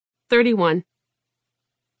31.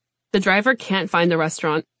 The driver can't find the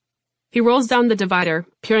restaurant. He rolls down the divider,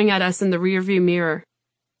 peering at us in the rearview mirror.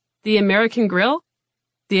 The American Grill?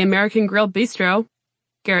 The American Grill Bistro,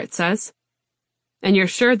 Garrett says. And you're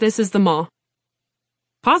sure this is the mall?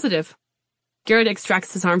 Positive. Garrett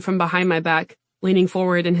extracts his arm from behind my back, leaning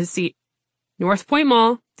forward in his seat. North Point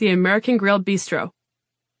Mall, the American Grill Bistro.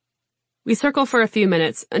 We circle for a few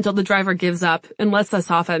minutes until the driver gives up and lets us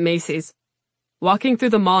off at Macy's. Walking through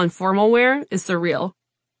the mall in formal wear is surreal.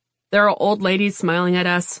 There are old ladies smiling at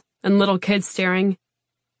us and little kids staring,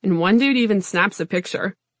 and one dude even snaps a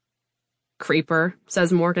picture. Creeper,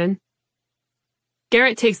 says Morgan.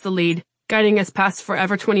 Garrett takes the lead, guiding us past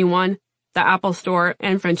Forever 21, the Apple Store,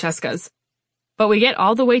 and Francesca's. But we get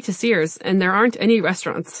all the way to Sears, and there aren't any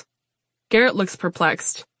restaurants. Garrett looks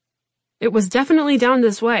perplexed. It was definitely down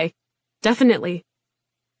this way. Definitely.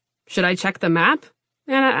 Should I check the map?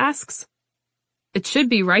 Anna asks. It should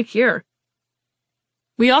be right here.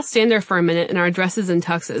 We all stand there for a minute in our dresses and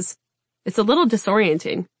tuxes. It's a little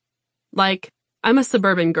disorienting. Like, I'm a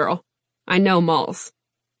suburban girl. I know malls.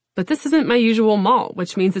 But this isn't my usual mall,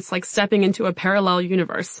 which means it's like stepping into a parallel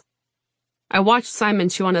universe. I watch Simon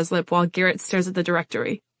chew on his lip while Garrett stares at the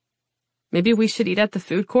directory. Maybe we should eat at the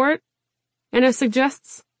food court? Anna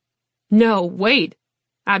suggests. No, wait,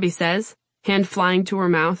 Abby says, hand flying to her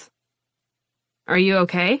mouth. Are you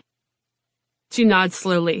okay? She nods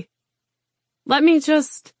slowly.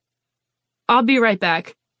 I'll be right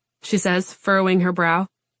back, she says, furrowing her brow.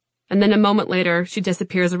 And then a moment later, she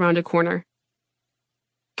disappears around a corner.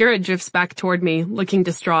 Garrett drifts back toward me, looking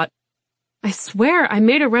distraught. I swear I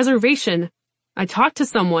made a reservation. I talked to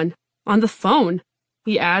someone. On the phone,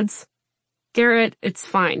 he adds. Garrett, it's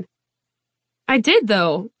fine. I did,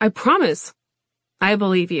 though. I promise. I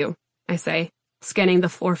believe you, I say, scanning the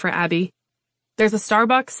floor for Abby. There's a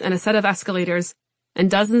Starbucks and a set of escalators, and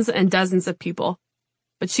dozens of people.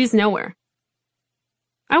 But she's nowhere.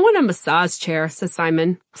 I want a massage chair, says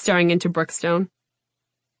Simon, staring into Brookstone.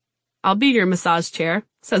 I'll be your massage chair,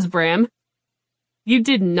 says Bram. You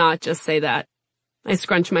did not just say that. I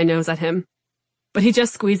scrunch my nose at him. But he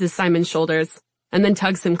just squeezes Simon's shoulders, and then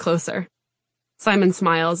tugs him closer. Simon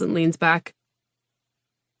smiles and leans back.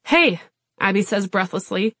 Hey, Abby says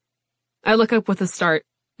breathlessly. I look up with a start,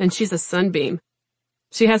 and she's a sunbeam.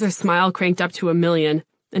 She has her smile cranked up to 1,000,000,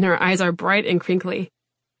 and her eyes are bright and crinkly.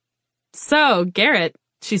 So, Garrett,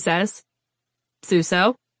 she says.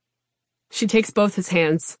 Suso? She takes both his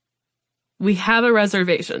hands. We have a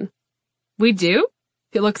reservation. We do?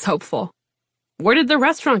 He looks hopeful. Where did the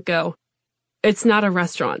restaurant go? It's not a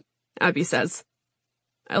restaurant, Abby says.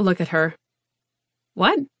 I look at her.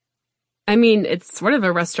 What? I mean, it's sort of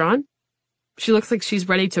a restaurant. She looks like she's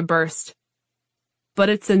ready to burst. But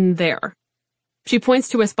it's in there. She points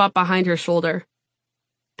to a spot behind her shoulder.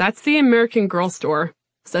 That's the American Girl store,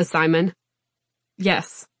 says Simon.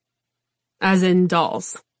 Yes. As in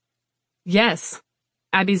dolls. Yes.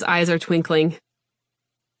 Abby's eyes are twinkling.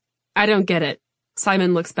 I don't get it.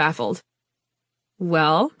 Simon looks baffled.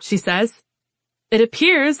 Well, she says, it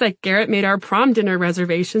appears that Garrett made our prom dinner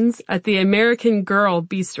reservations at the American Girl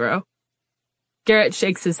Bistro. Garrett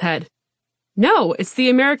shakes his head. No, it's the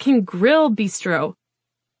American Grill Bistro.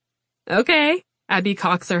 Okay, Abby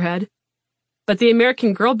cocks her head. But the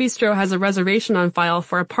American Girl Bistro has a reservation on file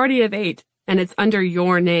for a party of 8, and it's under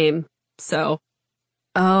your name, so.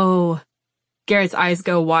 Oh. Garrett's eyes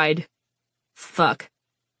go wide. Fuck.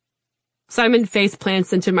 Simon face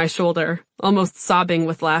plants into my shoulder, almost sobbing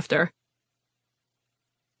with laughter.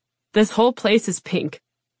 This whole place is pink.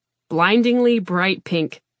 Blindingly bright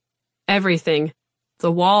pink. Everything.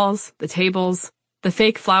 The walls, the tables, the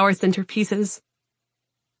fake flower centerpieces.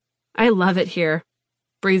 I love it here,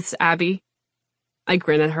 breathes Abby. I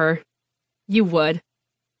grin at her. You would.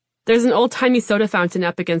 There's an old-timey soda fountain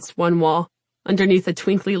up against one wall, underneath a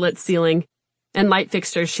twinkly lit ceiling, and light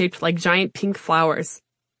fixtures shaped like giant pink flowers.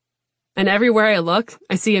 And everywhere I look,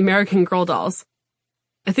 I see American Girl dolls.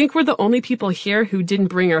 I think we're the only people here who didn't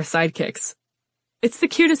bring our sidekicks. It's the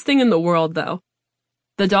cutest thing in the world, though.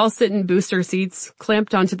 The dolls sit in booster seats,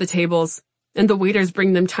 clamped onto the tables, and the waiters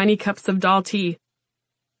bring them tiny cups of doll tea.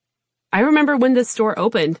 I remember when this store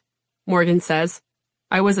opened, Morgan says.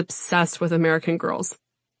 I was obsessed with American Girls.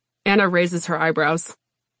 Anna raises her eyebrows.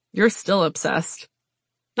 You're still obsessed.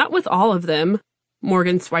 Not with all of them,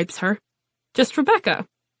 Morgan swipes her. Just Rebecca.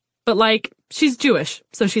 But she's Jewish,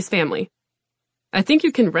 so she's family. I think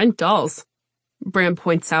you can rent dolls, Bram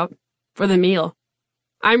points out, for the meal.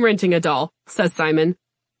 I'm renting a doll, says Simon.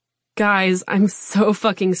 Guys, I'm so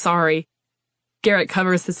fucking sorry. Garrett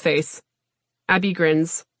covers his face. Abby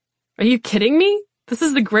grins. Are you kidding me? This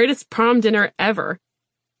is the greatest prom dinner ever.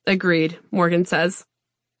 Agreed, Morgan says.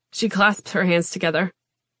 She clasps her hands together.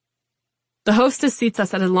 The hostess seats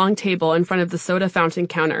us at a long table in front of the soda fountain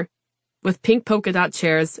counter, with pink polka dot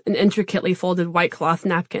chairs and intricately folded white cloth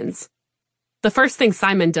napkins. The first thing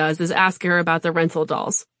Simon does is ask her about the rental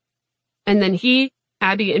dolls. And then he,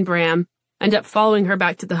 Abby, and Bram end up following her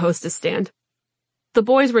back to the hostess stand. The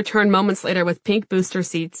boys return moments later with pink booster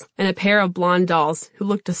seats and a pair of blonde dolls who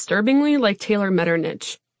look disturbingly like Taylor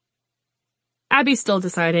Metternich. Abby's still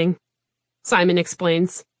deciding. Simon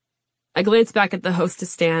explains. I glance back at the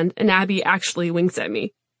hostess stand, and Abby actually winks at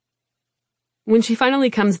me. When she finally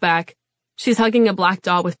comes back, she's hugging a black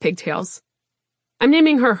doll with pigtails. I'm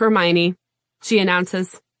naming her Hermione, she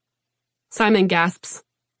announces. Simon gasps.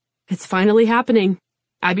 It's finally happening.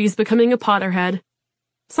 Abby's becoming a Potterhead.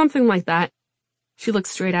 Something like that. She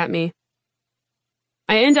looks straight at me.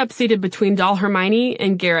 I end up seated between doll Hermione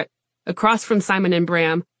and Garrett, across from Simon and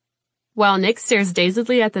Bram, while Nick stares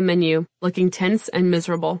dazedly at the menu, looking tense and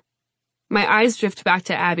miserable. My eyes drift back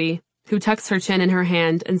to Abby, who tucks her chin in her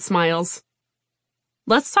hand and smiles.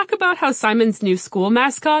 Let's talk about how Simon's new school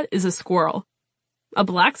mascot is a squirrel. A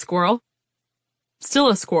black squirrel. Still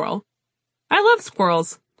a squirrel. I love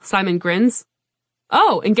squirrels, Simon grins.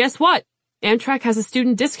 Oh, and guess what? Amtrak has a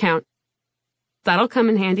student discount. That'll come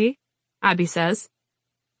in handy, Abby says.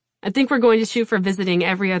 I think we're going to shoot for visiting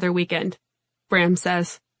every other weekend, Bram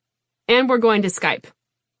says. And we're going to Skype,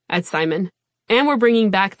 adds Simon. And we're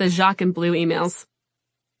bringing back the Jacques and Blue emails.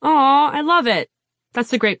 Aw, I love it.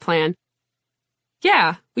 That's a great plan.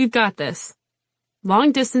 Yeah, we've got this.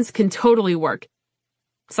 Long distance can totally work.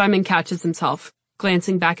 Simon catches himself,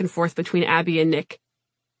 glancing back and forth between Abby and Nick.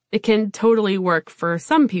 It can totally work for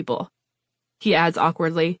some people, he adds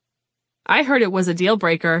awkwardly. I heard it was a deal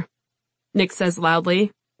breaker, Nick says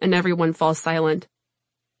loudly, and everyone falls silent.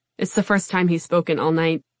 It's the first time he's spoken all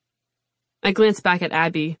night. I glance back at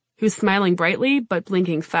Abby, who's smiling brightly but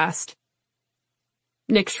blinking fast.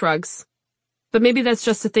 Nick shrugs. But maybe that's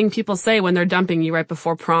just a thing people say when they're dumping you right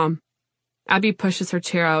before prom. Abby pushes her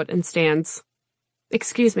chair out and stands.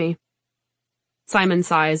 Excuse me. Simon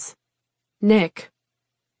sighs. Nick.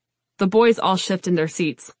 The boys all shift in their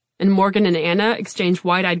seats, and Morgan and Anna exchange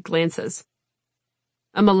wide-eyed glances.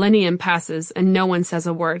 A millennium passes, and no one says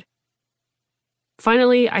a word.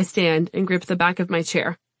 Finally, I stand and grip the back of my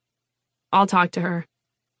chair. I'll talk to her.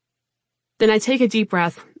 Then I take a deep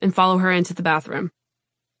breath and follow her into the bathroom.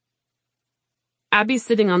 Abby's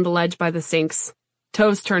sitting on the ledge by the sinks,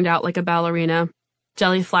 toes turned out like a ballerina,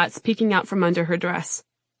 jelly flats peeking out from under her dress.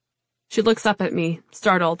 She looks up at me,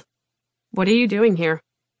 startled. What are you doing here?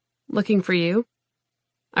 Looking for you?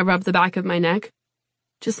 I rub the back of my neck.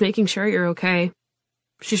 Just making sure you're okay.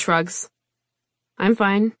 She shrugs. I'm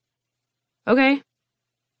fine. Okay.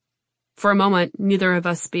 For a moment, neither of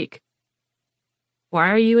us speak. Why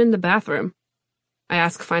are you in the bathroom? I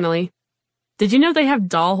ask finally. Did you know they have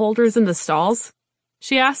doll holders in the stalls?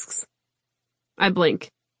 She asks. I blink.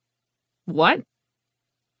 What?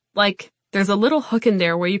 Like, there's a little hook in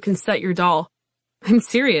there where you can set your doll. I'm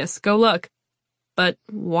serious, go look. But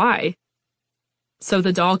why? So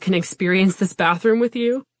the doll can experience this bathroom with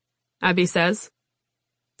you? Abby says.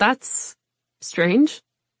 That's strange.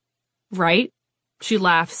 Right? She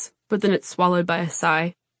laughs, but then it's swallowed by a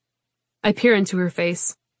sigh. I peer into her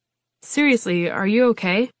face. Seriously, are you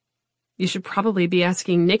okay? You should probably be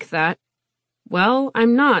asking Nick that. Well,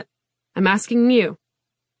 I'm not. I'm asking you.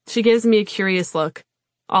 She gives me a curious look,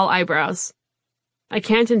 all eyebrows. I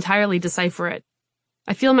can't entirely decipher it.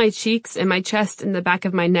 I feel my cheeks and my chest and the back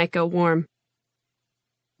of my neck go warm.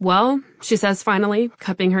 Well, she says finally,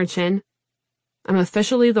 cupping her chin. I'm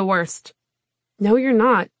officially the worst. No, you're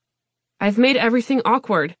not. I've made everything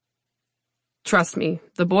awkward. Trust me,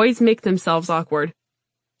 the boys make themselves awkward.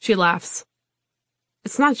 She laughs.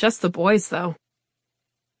 It's not just the boys, though.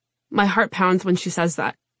 My heart pounds when she says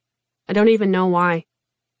that. I don't even know why.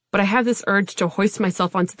 But I have this urge to hoist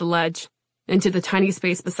myself onto the ledge, into the tiny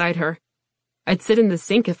space beside her. I'd sit in the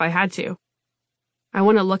sink if I had to. I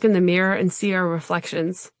want to look in the mirror and see our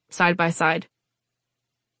reflections, side by side.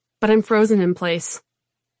 But I'm frozen in place.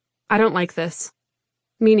 I don't like this.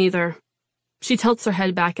 Me neither. She tilts her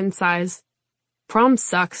head back and sighs. Prom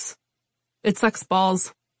sucks. It sucks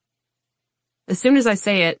balls. As soon as I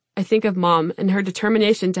say it, I think of Mom and her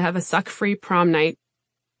determination to have a suck-free prom night.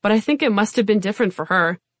 But I think it must have been different for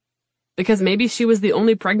her. Because maybe she was the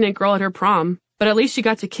only pregnant girl at her prom, but at least she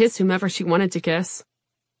got to kiss whomever she wanted to kiss.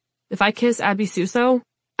 If I kiss Abby Suso,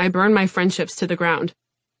 I burn my friendships to the ground.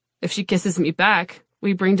 If she kisses me back,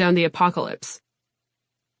 we bring down the apocalypse.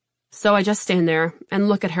 So I just stand there and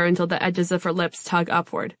look at her until the edges of her lips tug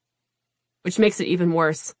upward. Which makes it even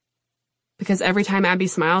worse. because every time Abby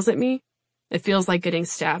smiles at me, it feels like getting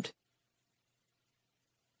stabbed.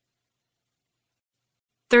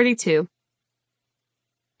 32.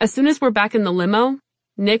 As soon as we're back in the limo,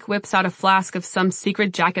 Nick whips out a flask of some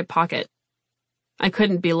secret jacket pocket. I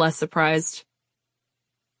couldn't be less surprised.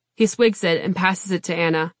 He swigs it and passes it to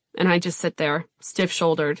Anna, and I just sit there,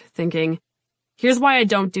 stiff-shouldered, thinking, here's why I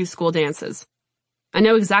don't do school dances. I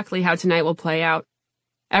know exactly how tonight will play out.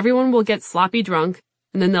 Everyone will get sloppy drunk,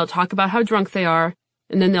 and then they'll talk about how drunk they are,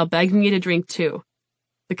 and then they'll beg me to drink too.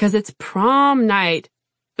 Because it's prom night.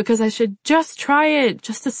 Because I should just try it,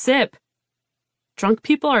 just a sip. Drunk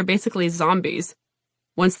people are basically zombies.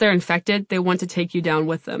 Once they're infected, they want to take you down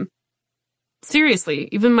with them. Seriously,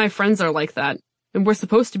 even my friends are like that, and we're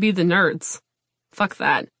supposed to be the nerds. Fuck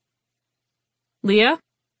that. Leah?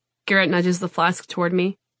 Garrett nudges the flask toward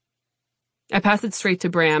me. I pass it straight to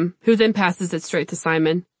Bram, who then passes it straight to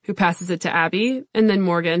Simon, who passes it to Abby, and then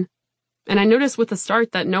Morgan. And I notice with the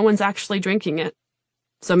start that no one's actually drinking it.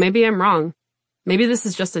 So maybe I'm wrong. Maybe this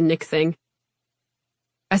is just a Nick thing.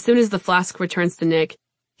 As soon as the flask returns to Nick,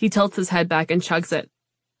 he tilts his head back and chugs it.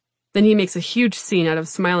 Then he makes a huge scene out of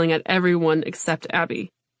smiling at everyone except Abby.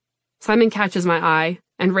 Simon catches my eye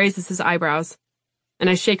and raises his eyebrows, and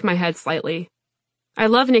I shake my head slightly. I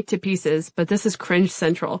love Nick to pieces, but this is cringe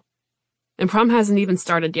central. And prom hasn't even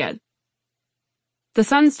started yet. The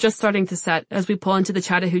sun's just starting to set as we pull into the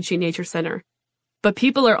Chattahoochee Nature Center. But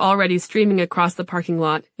people are already streaming across the parking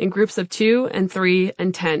lot in groups of 2 and 3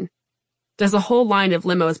 and 10. There's a whole line of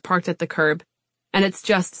limos parked at the curb, and it's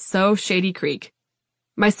just so Shady Creek.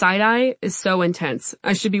 My side eye is so intense,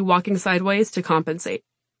 I should be walking sideways to compensate.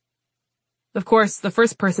 Of course, the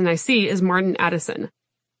first person I see is Martin Addison,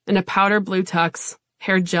 in a powder blue tux,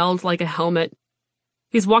 hair gelled like a helmet.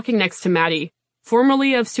 He's walking next to Maddie,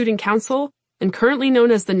 formerly of student council and currently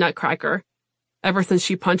known as the Nutcracker, ever since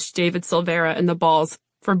she punched David Silvera in the balls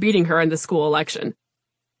for beating her in the school election.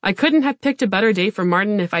 I couldn't have picked a better date for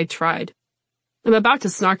Martin if I'd tried. I'm about to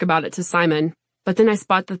snark about it to Simon, but then I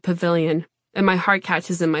spot the pavilion, and my heart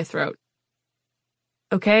catches in my throat.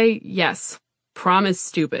 Okay, yes, prom is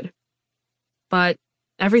stupid. But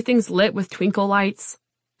everything's lit with twinkle lights,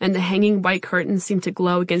 and the hanging white curtains seem to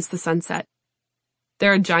glow against the sunset.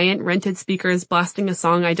 There are giant rented speakers blasting a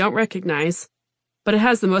song I don't recognize, but it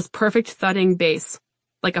has the most perfect thudding bass,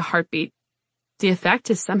 like a heartbeat. The effect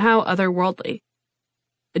is somehow otherworldly.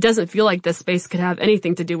 It doesn't feel like this space could have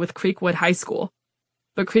anything to do with Creekwood High School.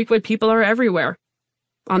 But Creekwood people are everywhere.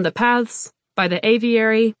 On the paths, by the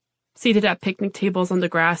aviary, seated at picnic tables on the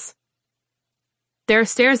grass. There are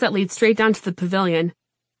stairs that lead straight down to the pavilion,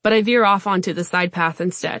 but I veer off onto the side path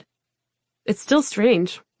instead. It's still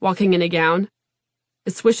strange, walking in a gown.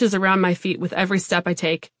 It swishes around my feet with every step I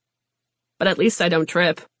take. But at least I don't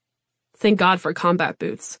trip. Thank God for combat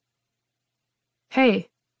boots. Hey,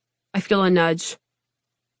 I feel a nudge.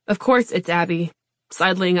 Of course it's Abby,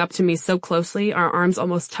 sidling up to me so closely our arms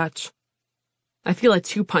almost touch. I feel a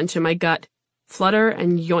 2-punch in my gut, flutter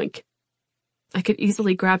and yoink. I could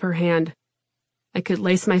easily grab her hand. I could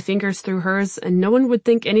lace my fingers through hers and no one would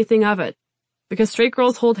think anything of it, because straight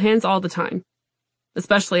girls hold hands all the time,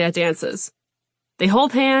 especially at dances. They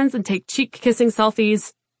hold hands and take cheek-kissing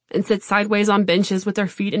selfies and sit sideways on benches with their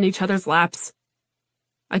feet in each other's laps.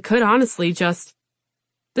 I could honestly just...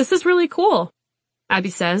 This is really cool, Abby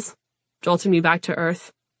says, jolting me back to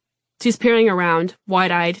earth. She's peering around,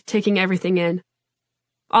 wide-eyed, taking everything in.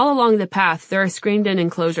 All along the path, there are screened-in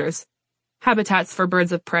enclosures, habitats for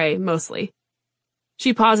birds of prey, mostly.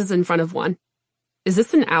 She pauses in front of one. Is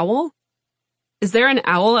this an owl? Is there an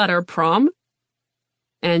owl at our prom?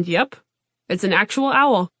 And yep, it's an actual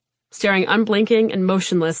owl, staring unblinking and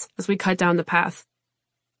motionless as we cut down the path.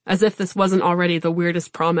 As if this wasn't already the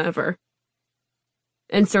weirdest prom ever.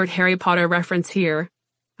 Insert Harry Potter reference here,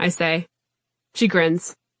 I say. She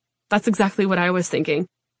grins. That's exactly what I was thinking.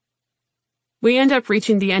 We end up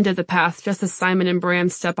reaching the end of the path just as Simon and Bram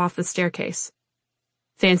step off the staircase.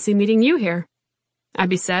 Fancy meeting you here,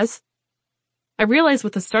 Abby says. I realize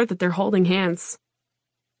with the start that they're holding hands.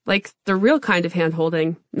 Like the real kind of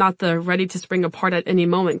hand-holding, not the ready to spring apart at any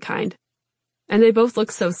moment kind. And they both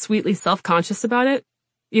look so sweetly self-conscious about it,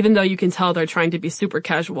 even though you can tell they're trying to be super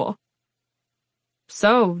casual.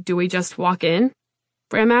 So, do we just walk in?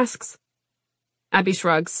 Bram asks. Abby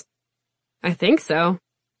shrugs. I think so.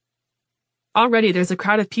 Already there's a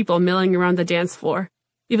crowd of people milling around the dance floor,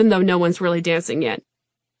 even though no one's really dancing yet.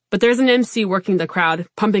 But there's an MC working the crowd,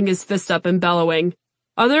 pumping his fist up and bellowing,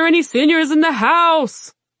 "Are there any seniors in the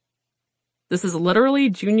house?" This is literally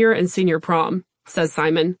junior and senior prom, says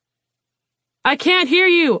Simon. I can't hear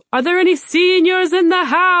you! Are there any seniors in the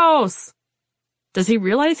house? Does he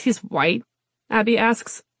realize he's white Abby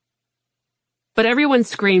asks. But everyone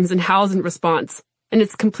screams and howls in response, and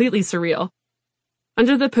it's completely surreal.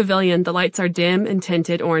 Under the pavilion, the lights are dim and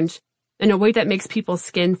tinted orange, in a way that makes people's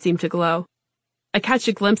skin seem to glow. I catch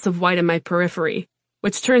a glimpse of white in my periphery,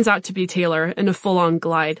 which turns out to be Taylor in a full-on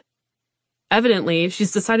glide. Evidently,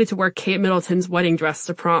 she's decided to wear Kate Middleton's wedding dress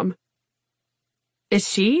to prom. Is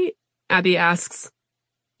she? Abby asks.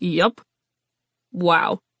 Yup.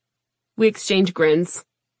 Wow. We exchange grins.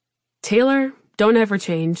 Taylor, don't ever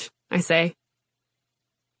change, I say.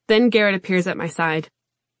 Then Garrett appears at my side.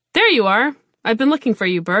 There you are. I've been looking for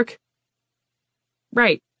you, Burke.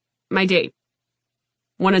 Right. My date.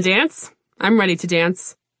 Wanna dance? I'm ready to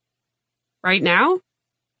dance. Right now?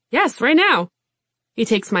 Yes, right now. He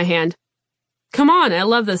takes my hand. Come on, I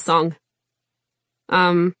love this song.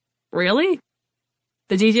 Really?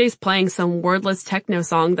 The DJ's playing some wordless techno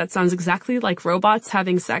song that sounds exactly like robots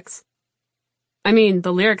having sex. I mean,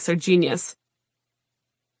 the lyrics are genius.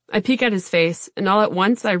 I peek at his face, and all at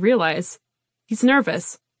once I realize he's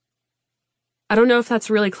nervous. I don't know if that's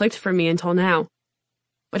really clicked for me until now.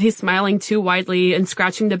 But he's smiling too widely and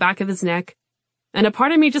scratching the back of his neck, and a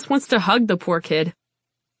part of me just wants to hug the poor kid.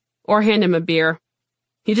 Or hand him a beer.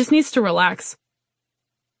 He just needs to relax.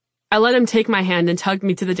 I let him take my hand and tug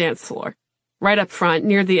me to the dance floor, right up front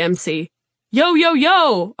near the MC. Yo, yo,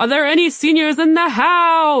 yo! Are there any seniors in the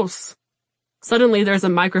house? Suddenly there's a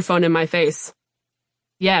microphone in my face.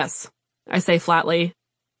 Yes, I say flatly.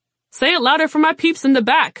 Say it louder for my peeps in the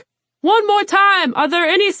back. One more time! Are there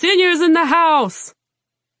any seniors in the house?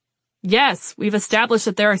 Yes, we've established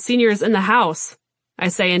that there are seniors in the house, I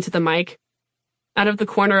say into the mic. Out of the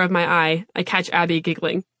corner of my eye, I catch Abby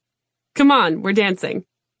giggling. Come on, we're dancing.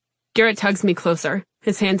 Garrett tugs me closer,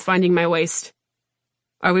 his hands finding my waist.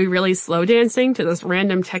 Are we really slow dancing to this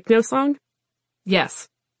random techno song? Yes.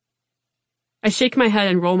 I shake my head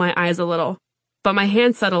and roll my eyes a little, but my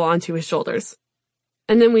hands settle onto his shoulders.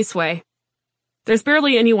 And then we sway. There's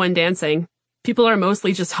barely anyone dancing. People are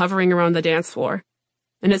mostly just hovering around the dance floor.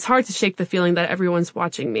 And it's hard to shake the feeling that everyone's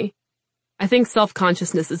watching me. I think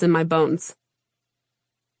self-consciousness is in my bones.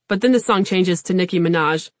 But then the song changes to Nicki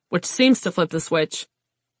Minaj, which seems to flip the switch.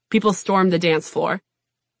 People storm the dance floor.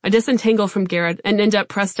 I disentangle from Garrett and end up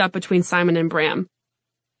pressed up between Simon and Bram.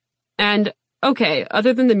 And, okay,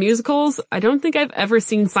 other than the musicals, I don't think I've ever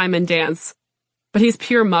seen Simon dance. But he's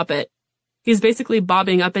pure Muppet. He's basically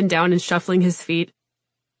bobbing up and down and shuffling his feet.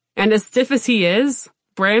 And as stiff as he is,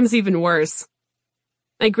 Bram's even worse.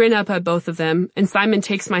 I grin up at both of them, and Simon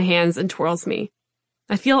takes my hands and twirls me.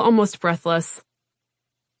 I feel almost breathless.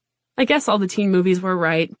 I guess all the teen movies were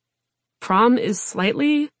right. Prom is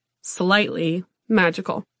slightly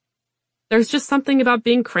magical. There's just something about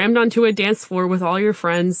being crammed onto a dance floor with all your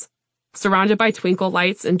friends, surrounded by twinkle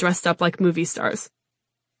lights and dressed up like movie stars.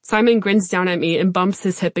 Simon grins down at me and bumps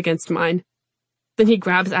his hip against mine. Then he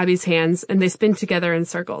grabs Abby's hands, and they spin together in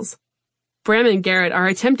circles. Bram and Garrett are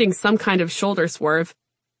attempting some kind of shoulder swerve,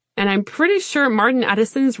 and I'm pretty sure Martin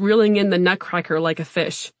Addison's reeling in the nutcracker like a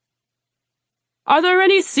fish. Are there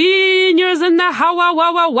any seniors in the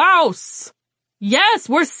house? Yes,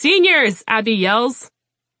 we're seniors, Abby yells.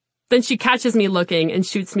 Then she catches me looking and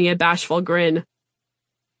shoots me a bashful grin.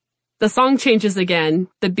 The song changes again,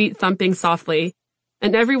 the beat thumping softly,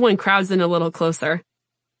 and everyone crowds in a little closer.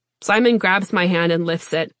 Simon grabs my hand and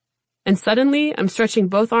lifts it, and suddenly I'm stretching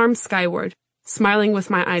both arms skyward, smiling with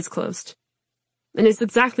my eyes closed. And it's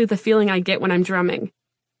exactly the feeling I get when I'm drumming.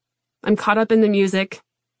 I'm caught up in the music,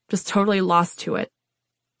 just totally lost to it.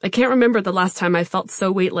 I can't remember the last time I felt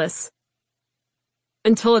so weightless.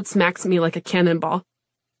 Until it smacks me like a cannonball.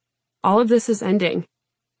 All of this is ending.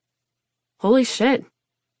 Holy shit.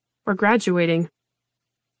 We're graduating.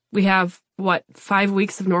 We have, 5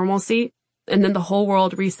 weeks of normalcy, and then the whole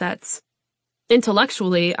world resets.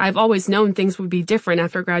 Intellectually, I've always known things would be different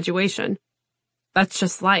after graduation. That's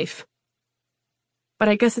just life. But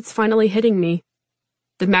I guess it's finally hitting me.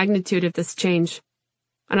 The magnitude of this change.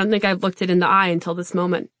 I don't think I've looked it in the eye until this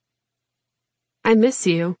moment. I miss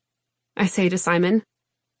you, I say to Simon.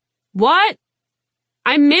 What?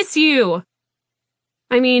 I miss you!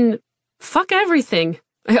 I mean, fuck everything.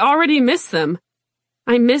 I already miss them.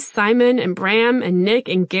 I miss Simon and Bram and Nick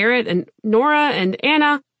and Garrett and Nora and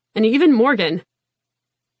Anna and even Morgan.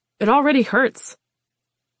 It already hurts.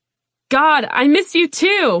 God, I miss you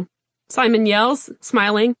too! Simon yells,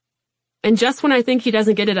 smiling. And just when I think he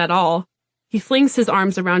doesn't get it at all, he flings his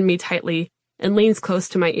arms around me tightly and leans close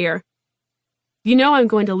to my ear. You know I'm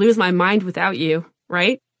going to lose my mind without you,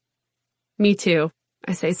 right? Me too,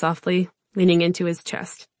 I say softly, leaning into his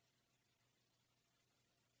chest.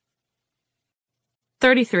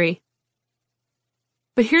 33.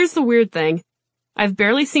 But here's the weird thing. I've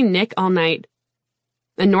barely seen Nick all night.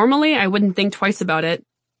 And normally I wouldn't think twice about it,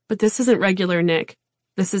 but this isn't regular Nick.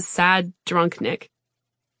 This is sad, drunk Nick.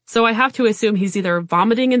 So I have to assume he's either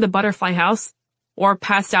vomiting in the butterfly house or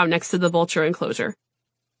passed out next to the vulture enclosure.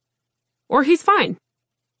 Or he's fine.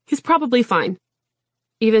 He's probably fine.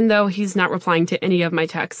 Even though he's not replying to any of my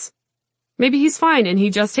texts. Maybe he's fine and he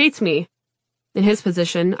just hates me. In his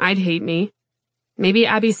position, I'd hate me. Maybe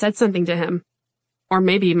Abby said something to him. Or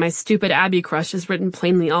maybe my stupid Abby crush is written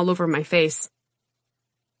plainly all over my face.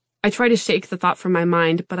 I try to shake the thought from my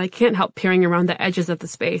mind, but I can't help peering around the edges of the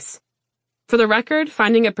space. For the record,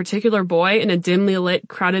 finding a particular boy in a dimly lit,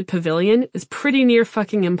 crowded pavilion is pretty near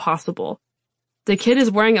fucking impossible. The kid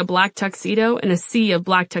is wearing a black tuxedo in a sea of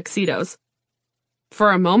black tuxedos.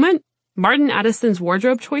 For a moment, Martin Addison's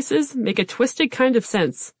wardrobe choices make a twisted kind of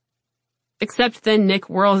sense. Except then Nick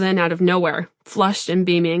whirls in out of nowhere, flushed and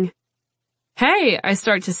beaming. Hey, I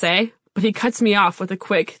start to say, but he cuts me off with a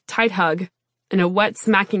quick, tight hug and a wet,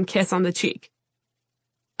 smacking kiss on the cheek.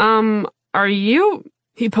 Are you?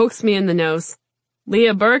 He pokes me in the nose.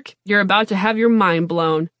 Leah Burke, you're about to have your mind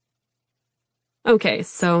blown. Okay,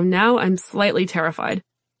 so now I'm slightly terrified.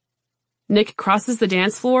 Nick crosses the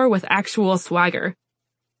dance floor with actual swagger.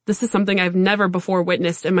 This is something I've never before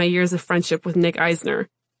witnessed in my years of friendship with Nick Eisner.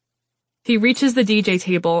 He reaches the DJ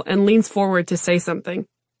table and leans forward to say something.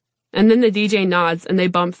 And then the DJ nods and they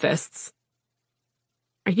bump fists.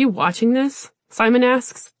 Are you watching this? Simon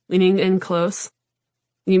asks, leaning in close.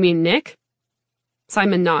 You mean Nick?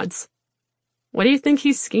 Simon nods. What do you think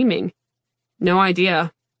he's scheming? No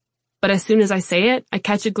idea. But as soon as I say it, I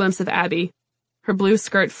catch a glimpse of Abby, her blue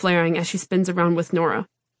skirt flaring as she spins around with Nora.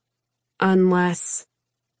 Unless...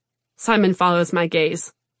 Simon follows my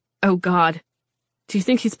gaze. Oh God. Do you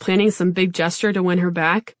think he's planning some big gesture to win her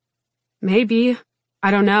back? Maybe. I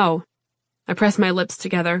don't know. I press my lips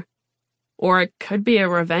together. Or it could be a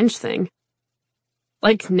revenge thing.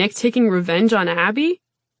 Like Nick taking revenge on Abby?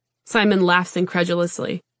 Simon laughs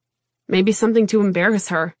incredulously. Maybe something to embarrass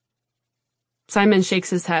her. Simon shakes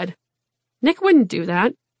his head. Nick wouldn't do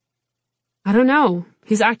that. I don't know.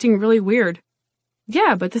 He's acting really weird.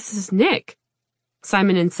 Yeah, but this is Nick.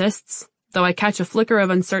 Simon insists, though I catch a flicker of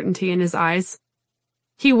uncertainty in his eyes.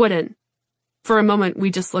 He wouldn't. For a moment,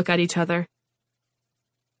 we just look at each other.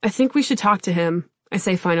 I think we should talk to him, I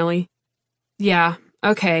say finally. Yeah,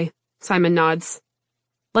 okay, Simon nods.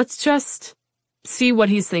 Let's just see what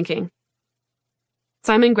he's thinking.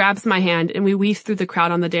 Simon grabs my hand and we weave through the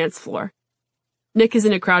crowd on the dance floor. Nick is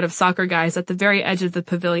in a crowd of soccer guys at the very edge of the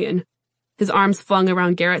pavilion, his arms flung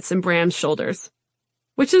around Garrett's and Bram's shoulders.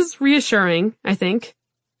 Which is reassuring, I think.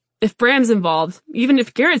 If Bram's involved, even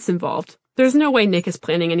if Garrett's involved, there's no way Nick is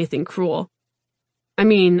planning anything cruel. I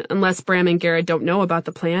mean, unless Bram and Garrett don't know about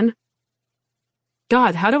the plan.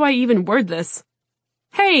 God, how do I even word this?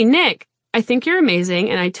 Hey, Nick! I think you're amazing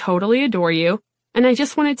and I totally adore you, and I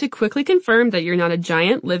just wanted to quickly confirm that you're not a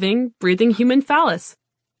giant, living, breathing human phallus.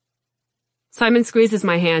 Simon squeezes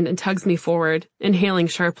my hand and tugs me forward, inhaling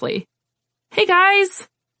sharply. Hey guys!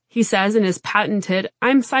 He says in his patented,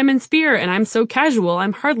 I'm Simon Spear and I'm so casual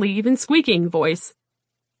I'm hardly even squeaking voice.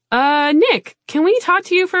 Nick, can we talk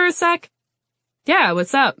to you for a sec? Yeah,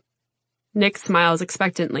 what's up? Nick smiles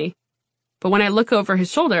expectantly. But when I look over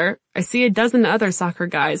his shoulder, I see a dozen other soccer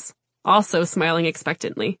guys, also smiling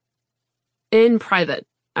expectantly. In private,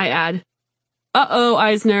 I add. Uh-oh,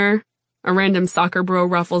 Eisner. A random soccer bro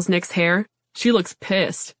ruffles Nick's hair. She looks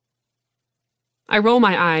pissed. I roll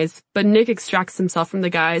my eyes, but Nick extracts himself from the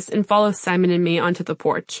guys and follows Simon and me onto the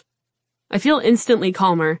porch. I feel instantly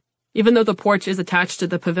calmer, even though the porch is attached to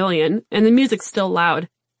the pavilion and the music's still loud,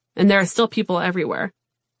 and there are still people everywhere.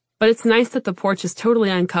 But it's nice that the porch is totally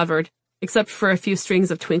uncovered, except for a few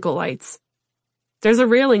strings of twinkle lights. There's a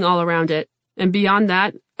railing all around it, and beyond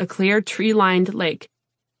that, a clear tree-lined lake.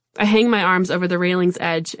 I hang my arms over the railing's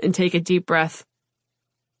edge and take a deep breath.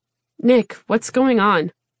 Nick, what's going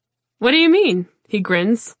on? What do you mean? He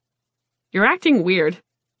grins. You're acting weird.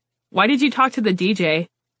 Why did you talk to the DJ?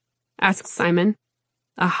 Asks Simon.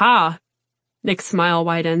 Aha! Nick's smile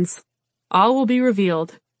widens. All will be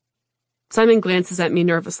revealed. Simon glances at me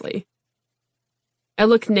nervously. I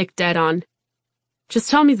look Nick dead on. Just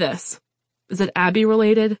tell me this. Is it Abby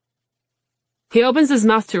related? He opens his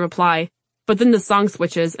mouth to reply, but then the song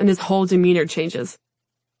switches and his whole demeanor changes.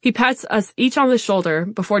 He pats us each on the shoulder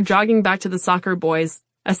before jogging back to the soccer boys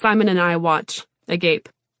as Simon and I watch, agape.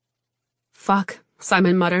 Fuck,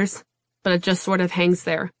 Simon mutters, but it just sort of hangs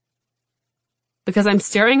there. Because I'm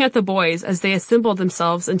staring at the boys as they assemble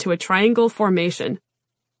themselves into a triangle formation.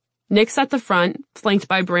 Nick's at the front, flanked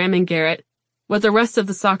by Bram and Garrett, with the rest of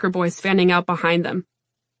the soccer boys fanning out behind them.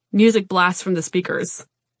 Music blasts from the speakers.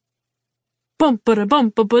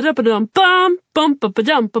 Bum-ba-da-bum-ba-ba-da-ba-dum-bum,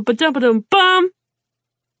 bum-ba-ba-dum-ba-ba-dum-ba-dum-bum.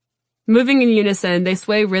 Moving in unison, they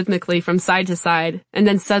sway rhythmically from side to side, and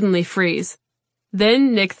then suddenly freeze.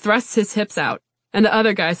 Then Nick thrusts his hips out, and the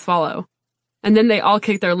other guys follow. And then they all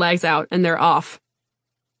kick their legs out, and they're off.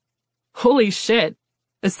 Holy shit.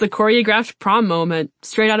 It's the choreographed prom moment,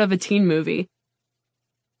 straight out of a teen movie.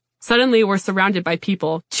 Suddenly, we're surrounded by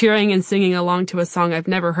people, cheering and singing along to a song I've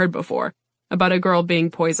never heard before, about a girl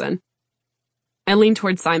being poison. I lean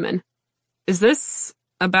toward Simon. Is this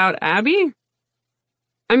about Abby?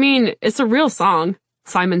 I mean, it's a real song,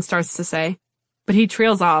 Simon starts to say, but he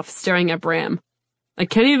trails off, staring at Bram. I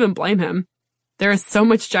can't even blame him. There is so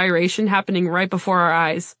much gyration happening right before our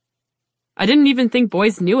eyes. I didn't even think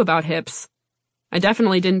boys knew about hips. I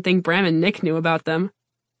definitely didn't think Bram and Nick knew about them.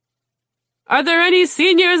 Are there any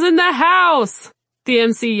seniors in the house? The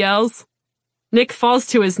MC yells. Nick falls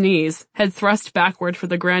to his knees, head thrust backward for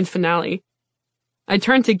the grand finale. I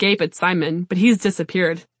turn to gape at Simon, but he's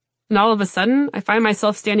disappeared, and all of a sudden, I find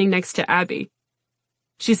myself standing next to Abby.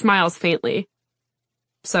 She smiles faintly.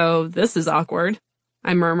 So this is awkward,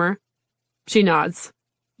 I murmur. She nods.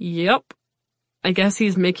 Yep. I guess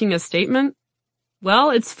he's making a statement? Well,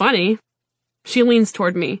 it's funny. She leans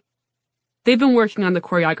toward me. They've been working on the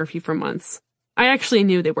choreography for months. I actually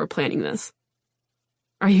knew they were planning this.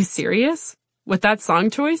 Are you serious? With that song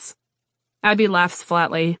choice? Abby laughs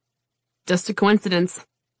flatly. Just a coincidence.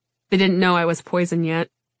 They didn't know I was poison yet.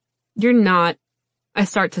 You're not, I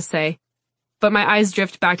start to say, but my eyes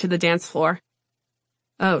drift back to the dance floor.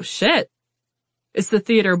 Oh shit. It's the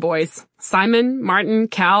theater boys, Simon, Martin,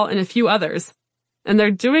 Cal, and a few others. And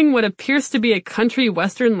they're doing what appears to be a country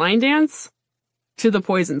western line dance to the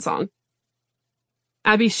Poison song.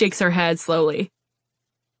 Abby shakes her head slowly.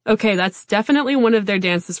 Okay, that's definitely one of their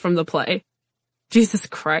dances from the play. Jesus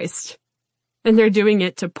Christ. And they're doing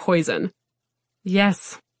it to Poison.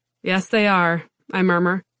 Yes, they are, I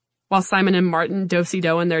murmur, while Simon and Martin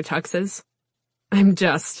do-si-do in their tuxes. I'm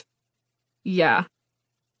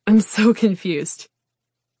so confused.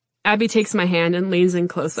 Abby takes my hand and leans in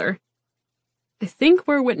closer. I think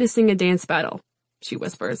we're witnessing a dance battle, she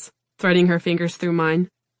whispers, threading her fingers through mine.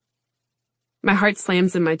 My heart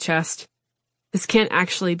slams in my chest. This can't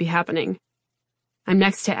actually be happening. I'm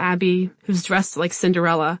next to Abby, who's dressed like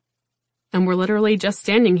Cinderella, and we're literally just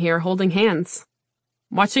standing here holding hands,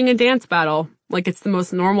 watching a dance battle like it's the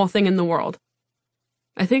most normal thing in the world.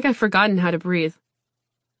 I think I've forgotten how to breathe.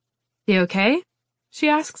 You okay? She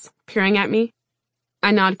asks, peering at me.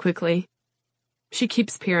 I nod quickly. She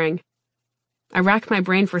keeps peering. I rack my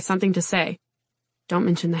brain for something to say. Don't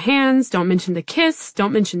mention the hands, don't mention the kiss,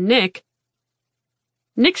 don't mention Nick.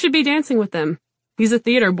 Nick should be dancing with them. He's a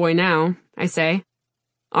theater boy now, I say.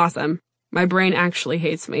 Awesome. My brain actually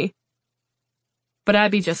hates me. But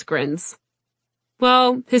Abby just grins.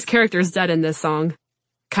 Well, his character's dead in this song.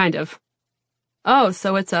 Kind of. Oh,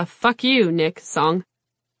 so it's a fuck you, Nick song.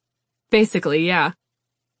 Basically, yeah.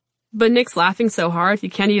 But Nick's laughing so hard he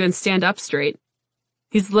can't even stand up straight.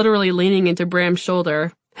 He's literally leaning into Bram's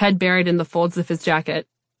shoulder, head buried in the folds of his jacket.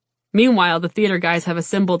 Meanwhile, the theater guys have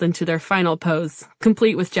assembled into their final pose,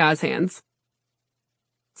 complete with jazz hands.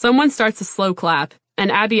 Someone starts a slow clap, and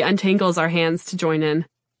Abby untangles our hands to join in.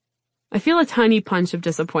 I feel a tiny punch of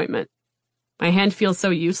disappointment. My hand feels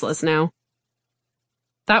so useless now.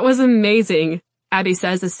 That was amazing, Abby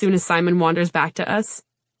says as soon as Simon wanders back to us.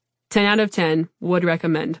 10 out of 10, would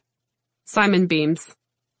recommend. Simon beams.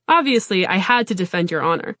 Obviously, I had to defend your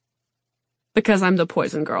honor. Because I'm the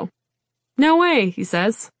poison girl. No way, he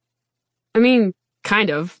says. I mean, kind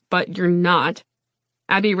of, but you're not.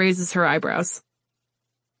 Abby raises her eyebrows.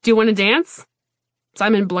 Do you want to dance?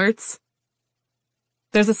 Simon blurts.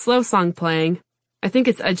 There's a slow song playing. I think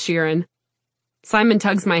it's Ed Sheeran. Simon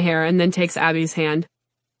tugs my hair and then takes Abby's hand.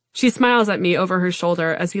 She smiles at me over her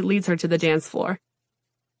shoulder as he leads her to the dance floor.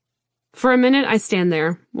 For a minute, I stand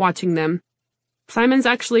there, watching them. Simon's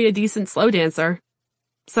actually a decent slow dancer.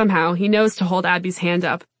 Somehow, he knows to hold Abby's hand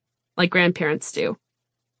up, like grandparents do.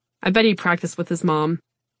 I bet he practiced with his mom.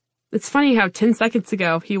 It's funny how 10 seconds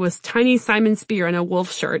ago, he was tiny Simon Spear in a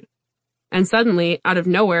wolf shirt. And suddenly, out of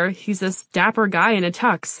nowhere, he's this dapper guy in a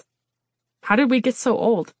tux. How did we get so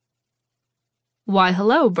old? Why,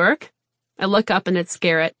 hello, Burke. I look up and it's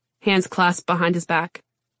Garrett, hands clasped behind his back.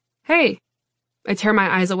 Hey. I tear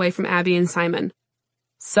my eyes away from Abby and Simon.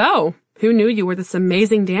 So, who knew you were this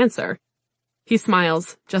amazing dancer? He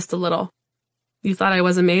smiles, just a little. You thought I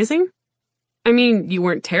was amazing? I mean, you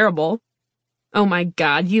weren't terrible. Oh my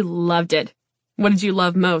God, you loved it. What did you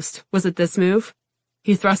love most? Was it this move?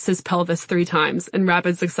 He thrusts his pelvis 3 times in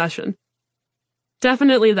rapid succession.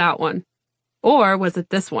 Definitely that one. Or was it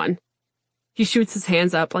this one? He shoots his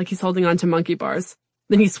hands up like he's holding on to monkey bars.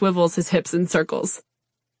 Then he swivels his hips in circles.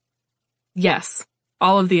 Yes,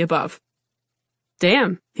 all of the above.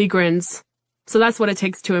 Damn, he grins. So that's what it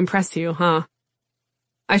takes to impress you, huh?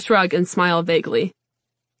 I shrug and smile vaguely.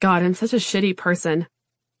 God, I'm such a shitty person.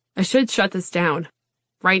 I should shut this down.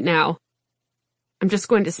 Right now. I'm just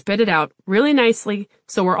going to spit it out really nicely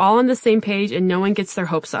so we're all on the same page and no one gets their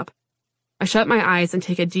hopes up. I shut my eyes and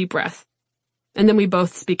take a deep breath. And then we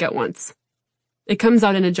both speak at once. It comes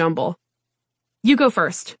out in a jumble. You go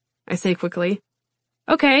first, I say quickly.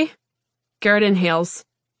 Okay. Garrett inhales.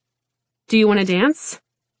 Do you want to dance?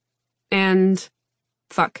 And...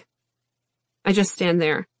 fuck. I just stand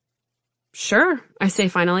there. Sure, I say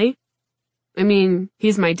finally. I mean,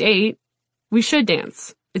 he's my date. We should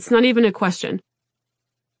dance. It's not even a question.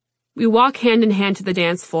 We walk hand in hand to the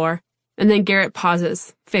dance floor, and then Garrett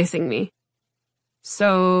pauses, facing me.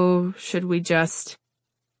 So, should we just...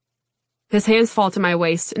 His hands fall to my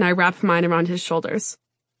waist, and I wrap mine around his shoulders.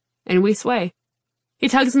 And we sway. He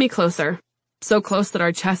tugs me closer, so close that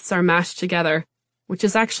our chests are mashed together, which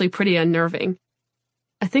is actually pretty unnerving.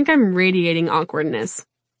 I think I'm radiating awkwardness,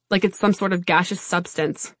 like it's some sort of gaseous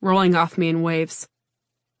substance rolling off me in waves.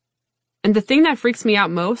 And the thing that freaks me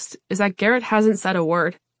out most is that Garrett hasn't said a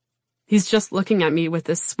word. He's just looking at me with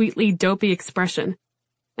this sweetly dopey expression,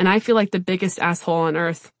 and I feel like the biggest asshole on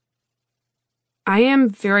earth. I am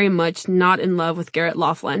very much not in love with Garrett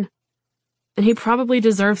Laughlin, and he probably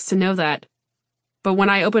deserves to know that. But when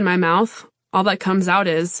I open my mouth, all that comes out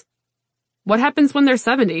is, what happens when they're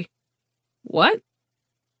 70? What?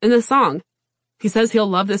 In the song, he says he'll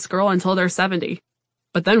love this girl until they're 70.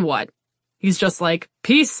 But then what? He's just like,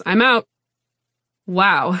 peace, I'm out.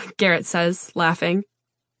 Wow, Garrett says, laughing.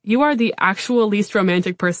 You are the actual least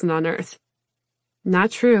romantic person on earth. Not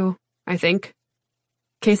true, I think.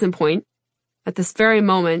 Case in point, at this very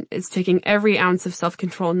moment, it's taking every ounce of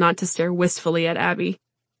self-control not to stare wistfully at Abby.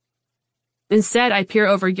 Instead, I peer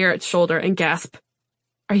over Garrett's shoulder and gasp.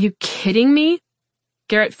 Are you kidding me?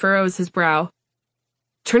 Garrett furrows his brow.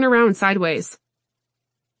 Turn around sideways.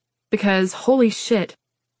 Because, holy shit,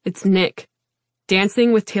 it's Nick,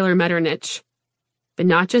 dancing with Taylor Metternich. But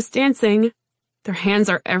not just dancing, their hands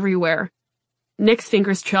are everywhere. Nick's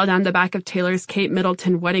fingers trail down the back of Taylor's Kate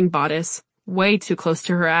Middleton wedding bodice, way too close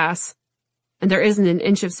to her ass, and there isn't an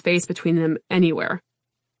inch of space between them anywhere.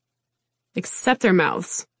 Except their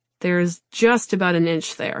mouths. There's just about an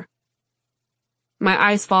inch there. My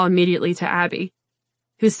eyes fall immediately to Abby,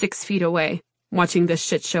 who's 6 feet away, watching this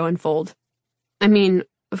shit show unfold. I mean,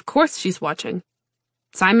 of course she's watching.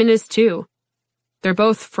 Simon is too. They're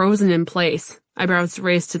both frozen in place, eyebrows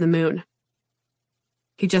raised to the moon.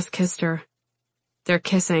 He just kissed her. They're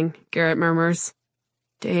kissing, Garrett murmurs.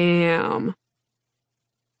 Damn.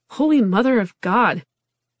 Holy mother of God.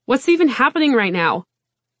 What's even happening right now?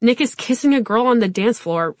 Nick is kissing a girl on the dance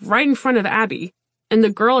floor right in front of Abby, and the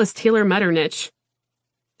girl is Taylor Metternich.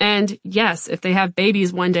 And yes, if they have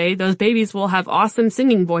babies one day, those babies will have awesome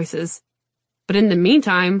singing voices. But in the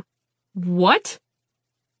meantime, what?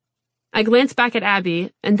 I glance back at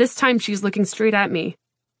Abby, and this time she's looking straight at me,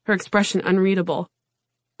 her expression unreadable.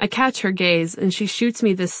 I catch her gaze, and she shoots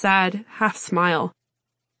me this sad, half-smile.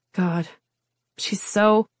 God, she's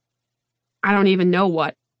so... I don't even know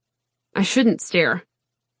what. I shouldn't stare.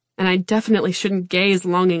 And I definitely shouldn't gaze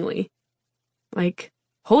longingly. Like,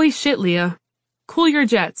 holy shit, Leah. Cool your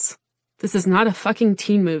jets. This is not a fucking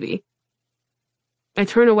teen movie. I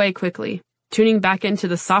turn away quickly, tuning back into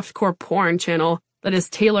the softcore porn channel that is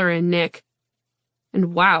Taylor and Nick.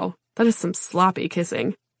 And wow, that is some sloppy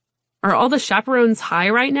kissing. Are all the chaperones high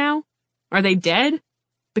right now? Are they dead?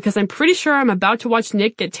 Because I'm pretty sure I'm about to watch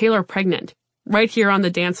Nick get Taylor pregnant, right here on the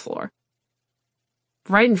dance floor.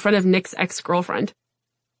 Right in front of Nick's ex-girlfriend.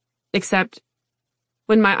 Except,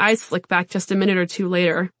 when my eyes flick back just a minute or two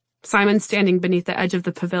later, Simon's standing beneath the edge of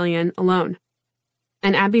the pavilion, alone.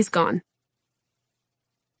 And Abby's gone.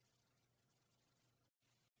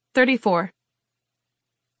 34.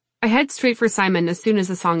 I head straight for Simon as soon as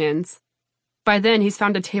the song ends. By then, he's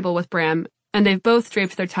found a table with Bram, and they've both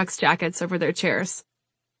draped their tux jackets over their chairs.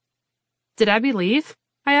 Did Abby leave?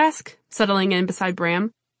 I ask, settling in beside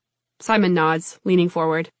Bram. Simon nods, leaning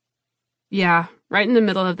forward. Yeah, right in the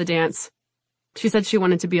middle of the dance. She said she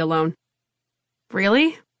wanted to be alone.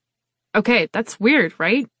 Really? Okay, that's weird,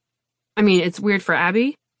 right? I mean, it's weird for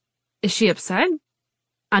Abby. Is she upset?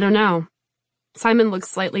 I don't know. Simon looks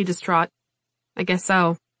slightly distraught. I guess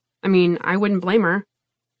so. I mean, I wouldn't blame her.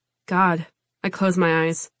 God. I close my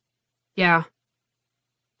eyes. Yeah.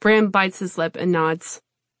 Bram bites his lip and nods.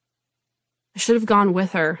 I should have gone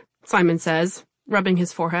with her, Simon says, rubbing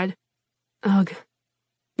his forehead. Ugh.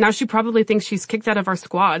 Now she probably thinks she's kicked out of our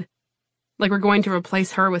squad. Like we're going to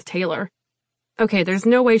replace her with Taylor. Okay, there's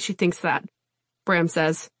no way she thinks that, Bram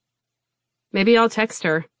says. Maybe I'll text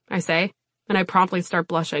her, I say, and I promptly start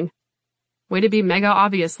blushing. Way to be mega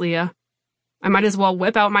obvious, Leah. I might as well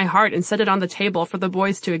whip out my heart and set it on the table for the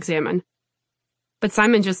boys to examine. But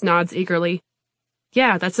Simon just nods eagerly.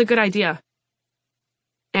 Yeah, that's a good idea.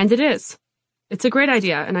 And it is. It's a great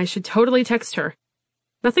idea, and I should totally text her.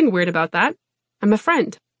 Nothing weird about that. I'm a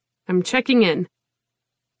friend. I'm checking in.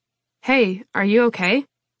 Hey, are you okay?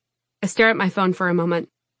 I stare at my phone for a moment,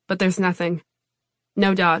 but there's nothing.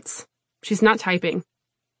 No dots. She's not typing.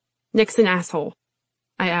 Nick's an asshole,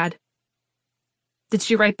 I add. Did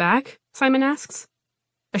she write back? Simon asks.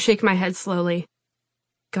 I shake my head slowly.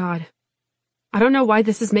 God. I don't know why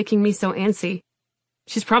this is making me so antsy.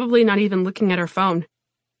 She's probably not even looking at her phone.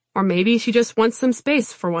 Or maybe she just wants some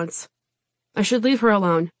space for once. I should leave her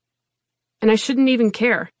alone. And I shouldn't even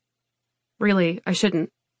care. Really, I shouldn't.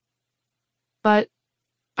 But,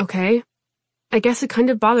 okay, I guess it kind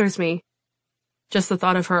of bothers me. Just the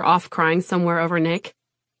thought of her off crying somewhere over Nick.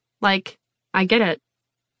 Like, I get it.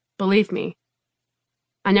 Believe me.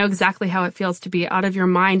 I know exactly how it feels to be out of your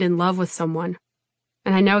mind in love with someone.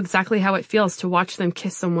 And I know exactly how it feels to watch them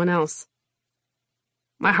kiss someone else.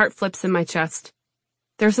 My heart flips in my chest.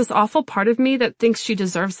 There's this awful part of me that thinks she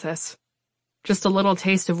deserves this. Just a little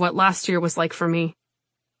taste of what last year was like for me.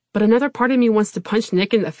 But another part of me wants to punch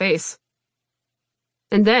Nick in the face.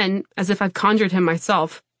 And then, as if I've conjured him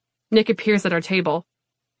myself, Nick appears at our table.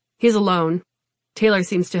 He's alone. Taylor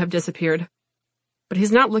seems to have disappeared. But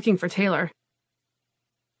he's not looking for Taylor.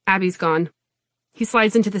 Abby's gone. He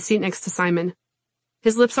slides into the seat next to Simon.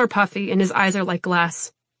 His lips are puffy and his eyes are like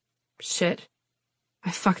glass. Shit.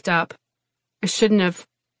 I fucked up. I shouldn't have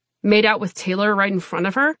made out with Taylor right in front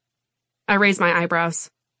of her. I raise my eyebrows.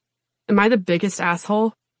 Am I the biggest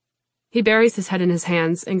asshole? He buries his head in his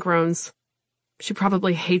hands and groans. She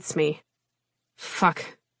probably hates me.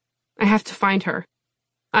 Fuck. I have to find her.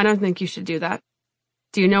 I don't think you should do that.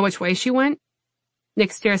 Do you know which way she went?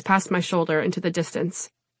 Nick stares past my shoulder into the distance.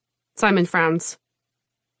 Simon frowns.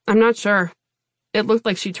 I'm not sure. It looked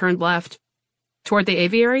like she turned left. Toward the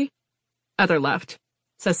aviary? Other left,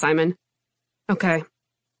 says Simon. Okay.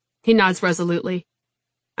 He nods resolutely.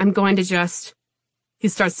 I'm going to just... He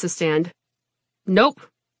starts to stand. Nope.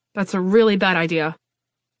 That's a really bad idea.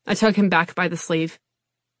 I tug him back by the sleeve.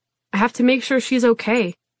 I have to make sure she's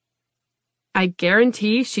okay. I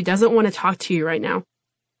guarantee she doesn't want to talk to you right now.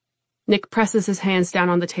 Nick presses his hands down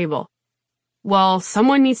on the table. Well,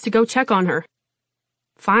 someone needs to go check on her.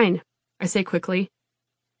 Fine, I say quickly.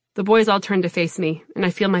 The boys all turn to face me, and I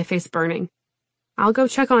feel my face burning. I'll go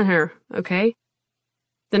check on her, okay?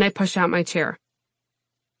 Then I push out my chair.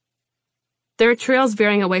 There are trails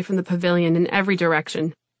veering away from the pavilion in every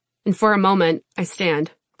direction, and for a moment, I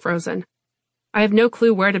stand, frozen. I have no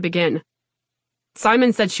clue where to begin.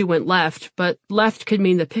 Simon said she went left, but left could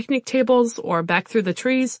mean the picnic tables, or back through the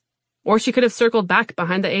trees, or she could have circled back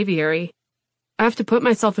behind the aviary. I have to put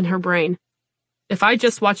myself in her brain. If I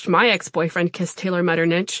just watched my ex-boyfriend kiss Taylor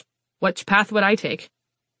Metternich, which path would I take?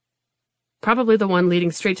 Probably the one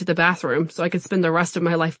leading straight to the bathroom, so I could spend the rest of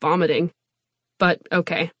my life vomiting. But,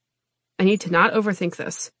 okay. I need to not overthink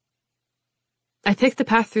this. I pick the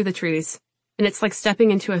path through the trees, and it's like stepping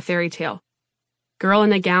into a fairy tale. Girl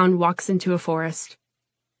in a gown walks into a forest.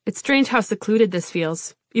 It's strange how secluded this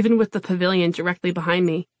feels, even with the pavilion directly behind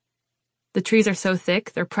me. The trees are so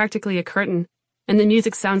thick, they're practically a curtain, and the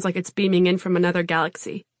music sounds like it's beaming in from another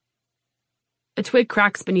galaxy. A twig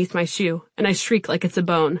cracks beneath my shoe, and I shriek like it's a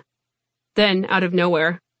bone. Then, out of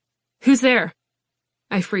nowhere, who's there?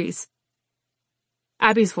 I freeze.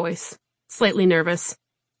 Abby's voice, slightly nervous.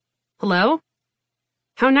 Hello?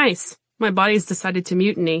 How nice. My body's decided to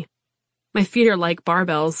mutiny. My feet are like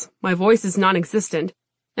barbells, my voice is non-existent,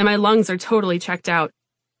 and my lungs are totally checked out.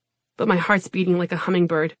 But my heart's beating like a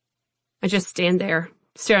hummingbird. I just stand there,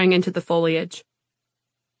 staring into the foliage.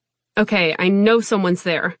 Okay, I know someone's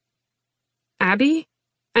there. Abby?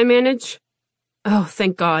 I manage. Oh,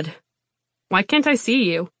 thank God. Why can't I see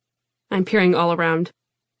you? I'm peering all around.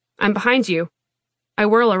 I'm behind you. I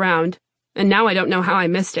whirl around, and now I don't know how I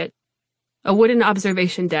missed it. A wooden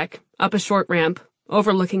observation deck, up a short ramp,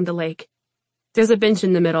 overlooking the lake. There's a bench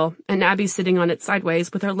in the middle, and Abby's sitting on it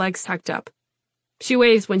sideways with her legs tucked up. She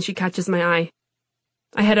waves when she catches my eye.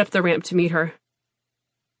 I head up the ramp to meet her.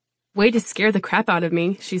 Way to scare the crap out of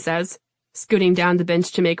me, she says, scooting down the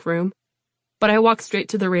bench to make room. But I walk straight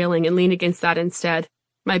to the railing and lean against that instead,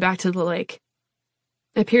 my back to the lake.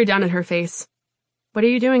 I peer down at her face. What are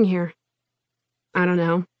you doing here? I don't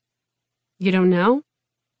know. You don't know?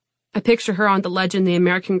 I picture her on the ledge in the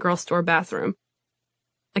American Girl store bathroom.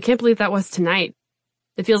 I can't believe that was tonight.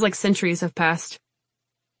 It feels like centuries have passed.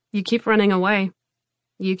 You keep running away.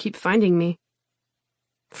 You keep finding me.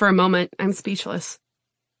 For a moment, I'm speechless.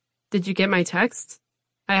 Did you get my text?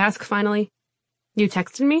 I ask finally. You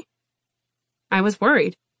texted me? I was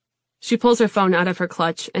worried. She pulls her phone out of her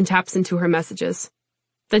clutch and taps into her messages.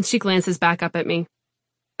 Then she glances back up at me.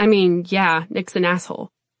 I mean, yeah, Nick's an asshole.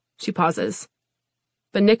 She pauses.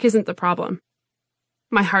 But Nick isn't the problem.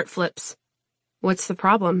 My heart flips. What's the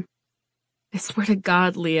problem? I swear to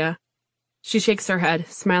God, Leah. She shakes her head,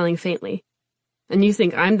 smiling faintly. And you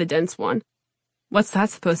think I'm the dense one. What's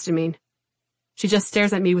that supposed to mean? She just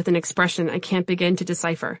stares at me with an expression I can't begin to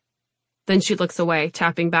decipher. Then she looks away,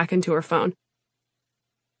 tapping back into her phone.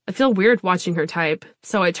 I feel weird watching her type,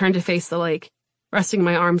 so I turn to face the lake, resting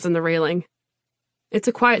my arms on the railing. It's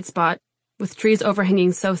a quiet spot, with trees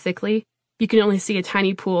overhanging so thickly, you can only see a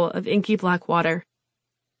tiny pool of inky black water.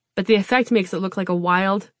 But the effect makes it look like a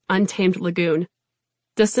wild, untamed lagoon.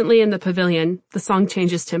 Distantly in the pavilion, the song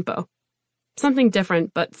changes tempo. Something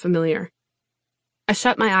different, but familiar. I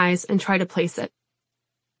shut my eyes and try to place it.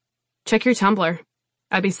 Check your Tumblr,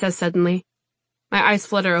 Abby says suddenly. My eyes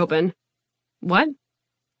flutter open. What?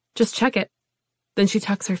 Just check it. Then she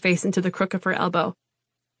tucks her face into the crook of her elbow.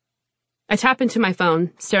 I tap into my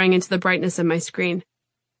phone, staring into the brightness of my screen.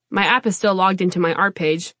 My app is still logged into my art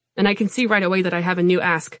page, and I can see right away that I have a new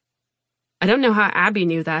ask. I don't know how Abby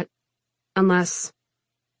knew that. Unless...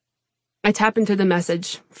 I tap into the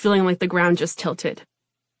message, feeling like the ground just tilted.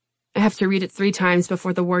 I have to read it 3 times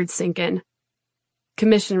before the words sink in.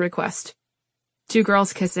 Commission request. 2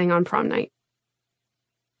 girls kissing on prom night.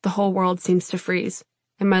 The whole world seems to freeze,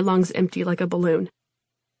 and my lungs empty like a balloon.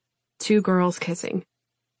 2 girls kissing.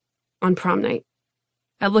 On prom night.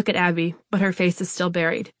 I look at Abby, but her face is still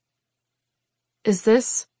buried. Is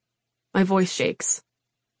this... My voice shakes.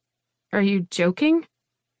 Are you joking?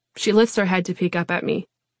 She lifts her head to peek up at me.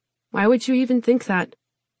 Why would you even think that?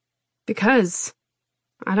 Because...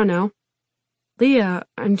 I don't know. Leah,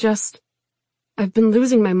 I've been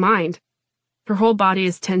losing my mind. Her whole body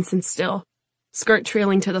is tense and still, skirt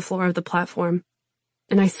trailing to the floor of the platform.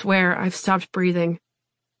 And I swear I've stopped breathing.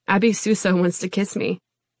 Abby Suso wants to kiss me.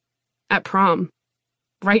 At prom.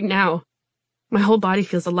 Right now. My whole body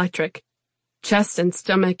feels electric. Chest and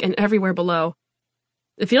stomach and everywhere below.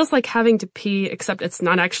 It feels like having to pee, except it's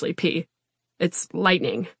not actually pee. It's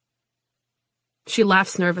lightning. She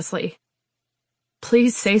laughs nervously.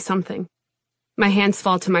 Please say something. My hands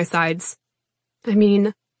fall to my sides. I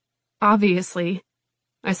mean, obviously.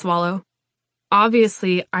 I swallow.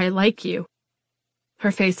 Obviously, I like you.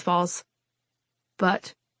 Her face falls.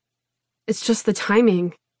 But it's just the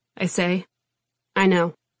timing, I say. I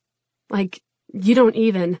know. Like, you don't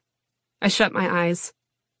even. I shut my eyes.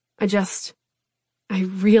 I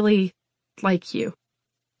really like you.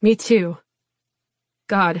 Me too.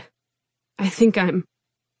 God, I think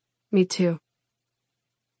me too.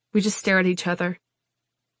 We just stare at each other.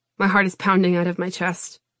 My heart is pounding out of my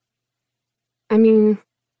chest. I mean,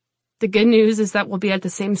 the good news is that we'll be at the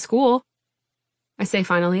same school. I say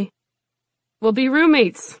finally. We'll be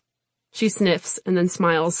roommates. She sniffs and then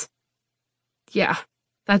smiles. Yeah,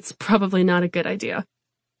 that's probably not a good idea.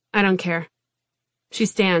 I don't care. She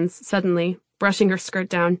stands, suddenly, brushing her skirt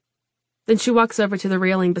down. Then she walks over to the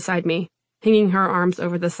railing beside me, hanging her arms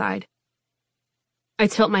over the side. I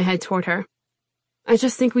tilt my head toward her. I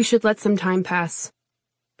just think we should let some time pass.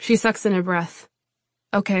 She sucks in a breath.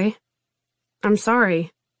 Okay. I'm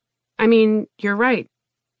sorry. I mean, you're right.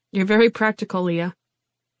 You're very practical, Leah.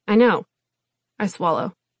 I know. I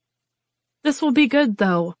swallow. This will be good,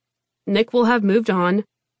 though. Nick will have moved on.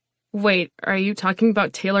 Wait, are you talking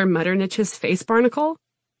about Taylor Metternich's face barnacle?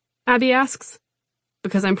 Abby asks.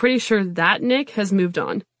 Because I'm pretty sure that Nick has moved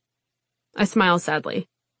on. I smile sadly.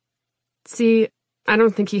 See, I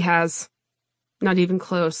don't think he has. Not even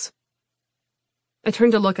close. I turn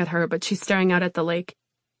to look at her, but she's staring out at the lake.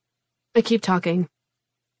 I keep talking.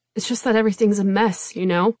 It's just that everything's a mess, you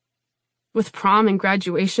know? With prom and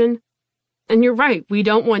graduation. And you're right, we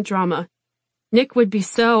don't want drama. Nick would be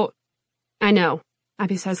so... I know,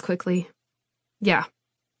 Abby says quickly. Yeah,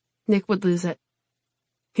 Nick would lose it.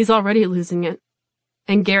 He's already losing it.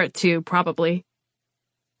 And Garrett too, probably.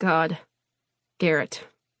 God. Garrett.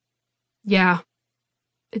 Yeah.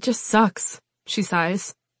 It just sucks, she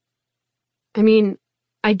sighs. I mean,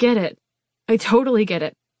 I get it. I totally get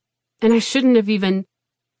it. And I shouldn't have even...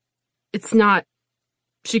 It's not...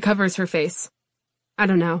 She covers her face. I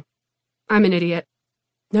don't know. I'm an idiot.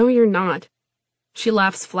 No, you're not. She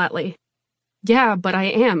laughs flatly. Yeah, but I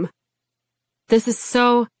am. This is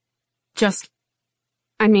so...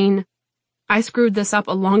 I mean, I screwed this up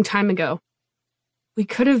a long time ago. We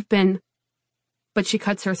could have been, but she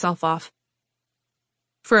cuts herself off.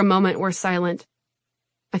 For a moment, we're silent.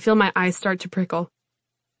 I feel my eyes start to prickle.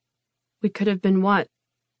 We could have been what?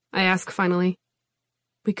 I ask finally.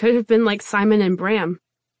 We could have been like Simon and Bram,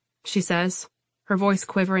 she says, her voice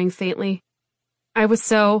quivering faintly. I was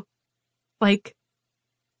so,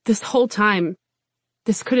 this whole time,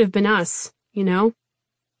 this could have been us, you know?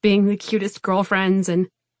 Being the cutest girlfriends and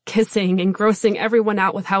kissing and grossing everyone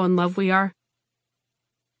out with how in love we are.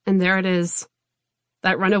 And there it is.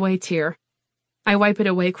 That runaway tear. I wipe it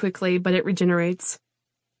away quickly, but it regenerates.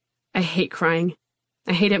 I hate crying.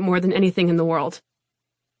 I hate it more than anything in the world.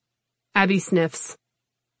 Abby sniffs.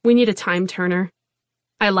 We need a time turner.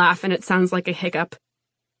 I laugh and it sounds like a hiccup.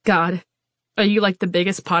 God, are you like the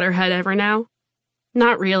biggest Potterhead ever now?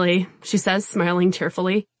 Not really, she says, smiling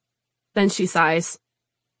cheerfully. Then she sighs.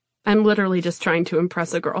 I'm literally just trying to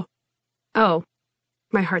impress a girl. Oh,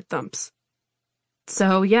 my heart thumps.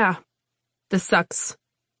 So yeah, this sucks.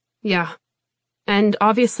 Yeah. And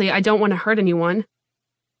obviously I don't want to hurt anyone.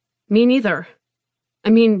 Me neither.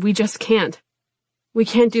 I mean, we just can't. We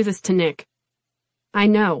can't do this to Nick. I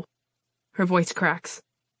know. Her voice cracks.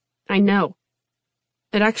 I know.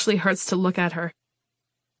 It actually hurts to look at her.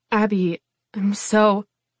 Abby,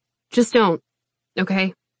 just don't,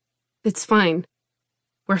 okay? It's fine.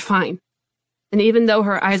 We're fine. And even though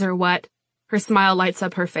her eyes are wet, her smile lights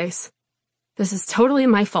up her face. This is totally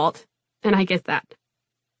my fault, and I get that.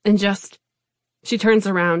 And she turns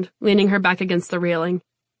around, leaning her back against the railing.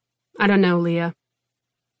 I don't know, Leah.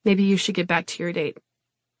 Maybe you should get back to your date.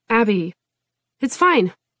 Abby, it's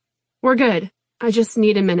fine. We're good. I just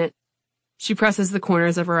need a minute. She presses the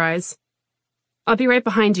corners of her eyes. I'll be right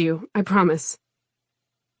behind you, I promise.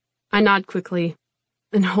 I nod quickly,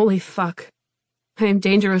 and holy fuck. I am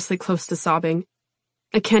dangerously close to sobbing.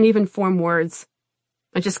 I can't even form words.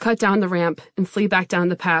 I just cut down the ramp and flee back down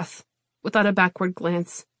the path, without a backward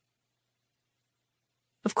glance.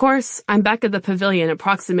 Of course, I'm back at the pavilion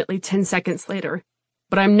approximately 10 seconds later,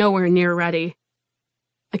 but I'm nowhere near ready.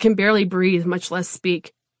 I can barely breathe, much less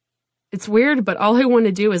speak. It's weird, but all I want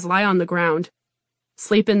to do is lie on the ground.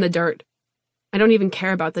 Sleep in the dirt. I don't even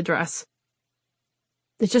care about the dress.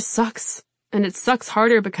 It just sucks, and it sucks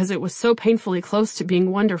harder because it was so painfully close to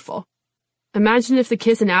being wonderful. Imagine if the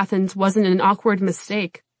kiss in Athens wasn't an awkward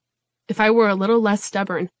mistake. If I were a little less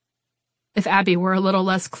stubborn. If Abby were a little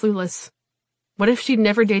less clueless. What if she'd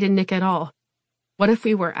never dated Nick at all? What if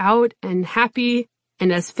we were out and happy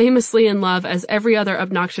and as famously in love as every other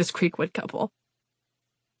obnoxious Creekwood couple?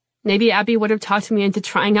 Maybe Abby would have talked me into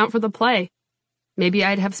trying out for the play. Maybe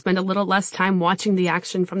I'd have spent a little less time watching the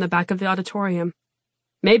action from the back of the auditorium.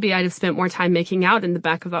 Maybe I'd have spent more time making out in the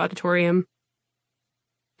back of the auditorium.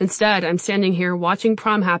 Instead, I'm standing here watching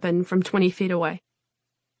prom happen from 20 feet away.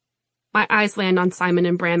 My eyes land on Simon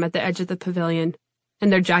and Bram at the edge of the pavilion, in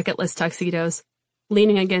their jacketless tuxedos,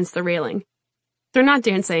 leaning against the railing. They're not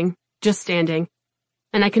dancing, just standing,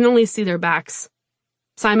 and I can only see their backs.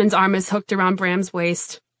 Simon's arm is hooked around Bram's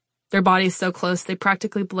waist, their bodies so close they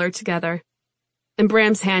practically blur together, and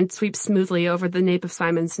Bram's hand sweeps smoothly over the nape of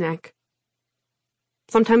Simon's neck.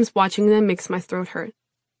 Sometimes watching them makes my throat hurt.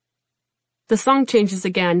 The song changes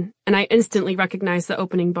again, and I instantly recognize the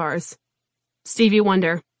opening bars. Stevie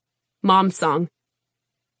Wonder, Mom's Song.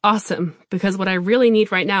 Awesome, because what I really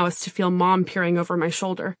need right now is to feel Mom peering over my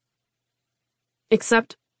shoulder.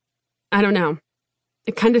 Except, I don't know.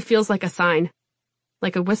 It kind of feels like a sign.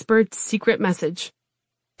 Like a whispered, secret message.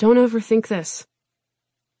 Don't overthink this.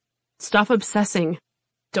 Stop obsessing.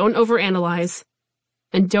 Don't overanalyze.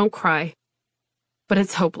 And don't cry. But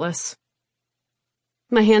it's hopeless.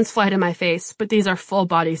 My hands fly to my face, but these are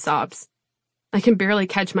full-body sobs. I can barely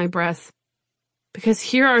catch my breath. Because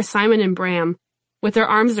here are Simon and Bram, with their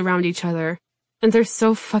arms around each other, and they're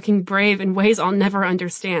so fucking brave in ways I'll never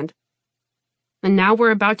understand. And now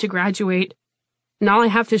we're about to graduate, and all I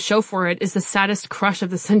have to show for it is the saddest crush of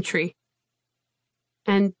the century.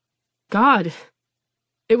 And, God,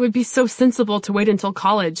 it would be so sensible to wait until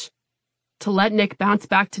college, to let Nick bounce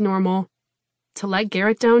back to normal, to let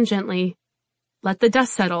Garrett down gently, let the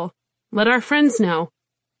dust settle, let our friends know,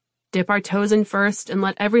 dip our toes in first and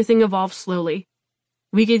let everything evolve slowly.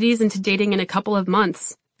 We could ease into dating in a couple of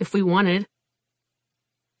months, if we wanted.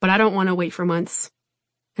 But I don't want to wait for months,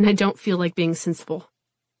 and I don't feel like being sensible.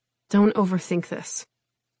 Don't overthink this.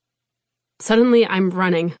 Suddenly I'm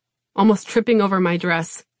running, almost tripping over my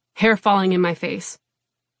dress, hair falling in my face.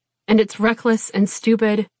 And it's reckless and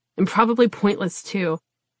stupid, and probably pointless too,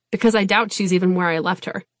 because I doubt she's even where I left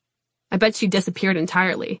her. I bet she disappeared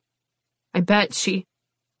entirely. I bet she...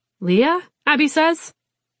 Leah? Abby says.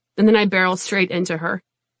 And then I barrel straight into her.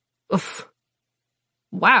 Oof.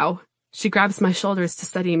 Wow. She grabs my shoulders to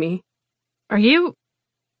steady me. Are you?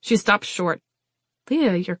 She stops short.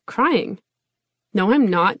 Leah, you're crying. No, I'm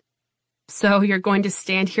not. So you're going to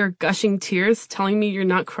stand here gushing tears telling me you're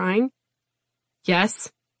not crying?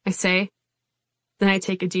 Yes, I say. Then I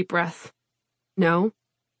take a deep breath. No.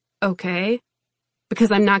 Okay.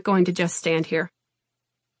 Because I'm not going to just stand here.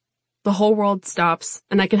 The whole world stops,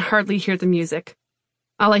 and I can hardly hear the music.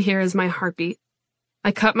 All I hear is my heartbeat.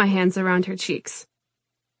 I cup my hands around her cheeks.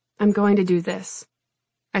 I'm going to do this,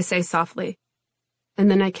 I say softly. And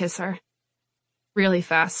then I kiss her. Really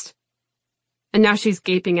fast. And now she's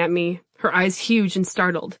gaping at me, her eyes huge and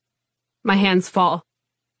startled. My hands fall.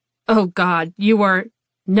 Oh God, you were...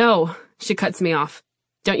 No, she cuts me off.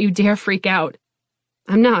 Don't you dare freak out.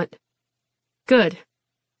 I'm not. Good.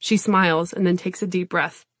 She smiles and then takes a deep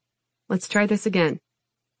breath. Let's try this again.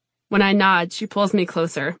 When I nod, she pulls me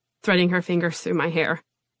closer, threading her fingers through my hair.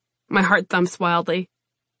 My heart thumps wildly.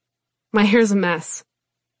 My hair's a mess.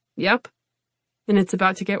 Yep. And it's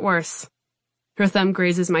about to get worse. Her thumb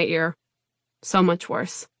grazes my ear. So much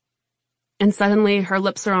worse. And suddenly, her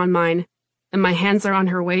lips are on mine, and my hands are on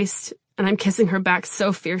her waist, and I'm kissing her back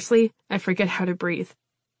so fiercely, I forget how to breathe.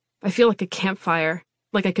 I feel like a campfire,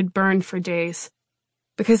 like I could burn for days.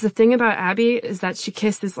 Because the thing about Abby is that she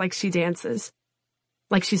kisses like she dances.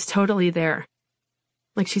 Like she's totally there.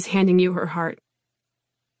 Like she's handing you her heart.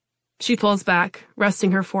 She pulls back,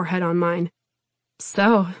 resting her forehead on mine.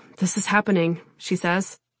 So, this is happening, she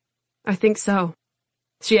says. I think so.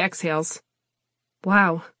 She exhales.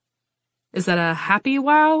 Wow. Is that a happy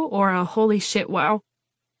wow or a holy shit wow?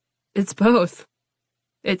 It's both.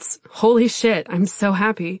 It's holy shit, I'm so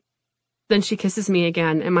happy. Then she kisses me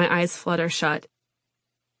again and my eyes flutter shut.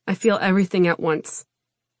 I feel everything at once.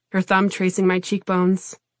 Her thumb tracing my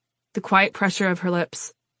cheekbones. The quiet pressure of her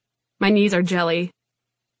lips. My knees are jelly.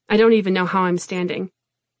 I don't even know how I'm standing.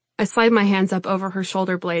 I slide my hands up over her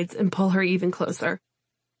shoulder blades and pull her even closer.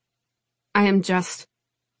 I am just...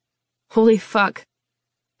 Holy fuck.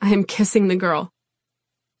 I am kissing the girl.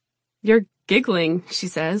 You're giggling, she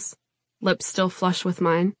says, lips still flush with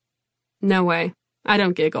mine. No way. I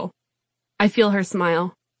don't giggle. I feel her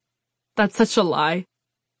smile. That's such a lie.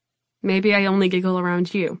 Maybe I only giggle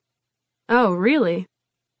around you. Oh, really?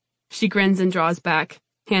 She grins and draws back,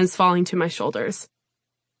 hands falling to my shoulders.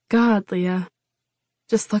 God, Leah.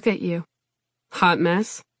 Just look at you. Hot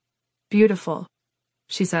mess. Beautiful,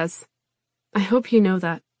 she says. I hope you know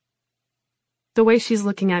that. The way she's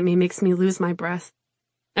looking at me makes me lose my breath.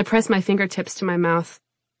 I press my fingertips to my mouth.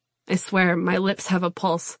 I swear, my lips have a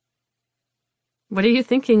pulse. What are you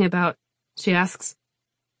thinking about? She asks.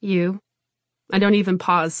 You. I don't even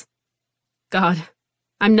pause. God,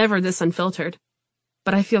 I'm never this unfiltered.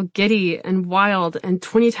 But I feel giddy and wild and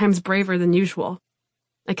 20 times braver than usual.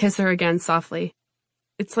 I kiss her again softly.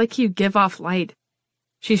 It's like you give off light.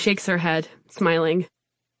 She shakes her head, smiling.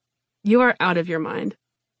 You are out of your mind.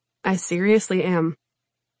 I seriously am.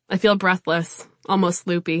 I feel breathless, almost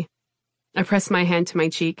loopy. I press my hand to my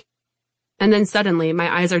cheek. And then suddenly,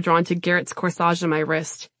 my eyes are drawn to Garrett's corsage on my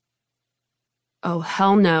wrist. Oh,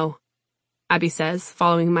 hell no, Abby says,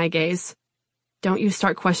 following my gaze. Don't you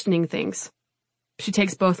start questioning things. She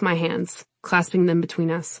takes both my hands, clasping them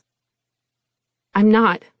between us. I'm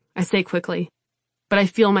not, I say quickly, but I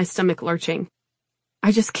feel my stomach lurching.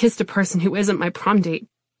 I just kissed a person who isn't my prom date.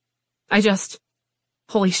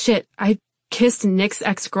 Holy shit, I kissed Nick's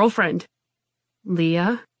ex-girlfriend.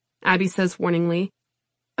 Leah, Abby says warningly.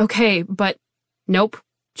 Okay, but nope,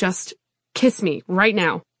 just kiss me right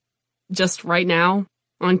now. Just right now,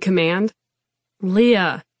 on command.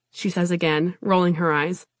 Leah, she says again, rolling her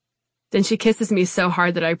eyes. Then she kisses me so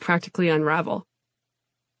hard that I practically unravel.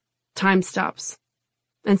 Time stops,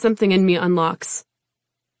 and something in me unlocks.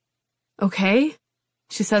 Okay,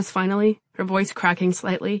 she says finally, her voice cracking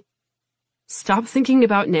slightly. Stop thinking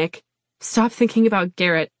about Nick, stop thinking about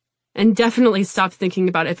Garrett, and definitely stop thinking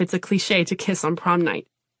about if it's a cliché to kiss on prom night.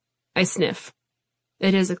 I sniff.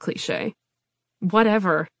 It is a cliché.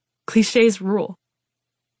 Whatever. Clichés rule.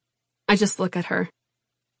 I just look at her.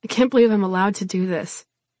 I can't believe I'm allowed to do this.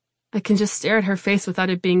 I can just stare at her face without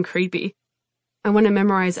it being creepy. I want to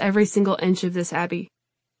memorize every single inch of this Abby.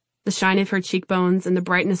 The shine of her cheekbones and the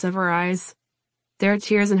brightness of her eyes. There are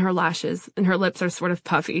tears in her lashes, and her lips are sort of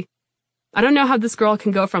puffy. I don't know how this girl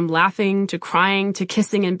can go from laughing to crying to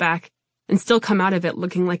kissing and back and still come out of it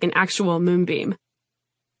looking like an actual moonbeam.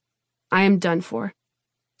 I am done for.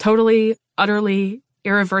 Totally, utterly,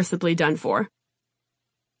 irreversibly done for.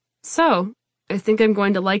 So, I think I'm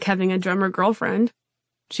going to like having a drummer girlfriend,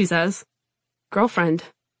 she says. Girlfriend.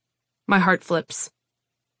 My heart flips.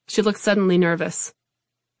 She looks suddenly nervous.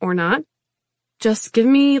 Or not? Just give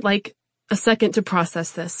me, a second to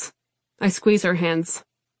process this. I squeeze her hands.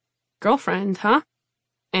 Girlfriend, huh?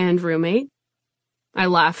 And roommate? I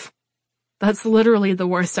laugh. That's literally the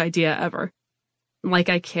worst idea ever. Like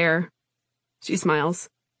I care. She smiles.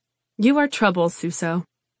 You are trouble, Suso.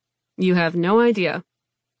 You have no idea.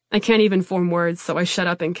 I can't even form words, so I shut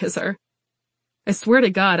up and kiss her. I swear to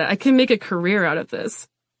God, I can make a career out of this.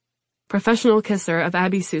 Professional kisser of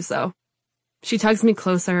Abby Suso. She tugs me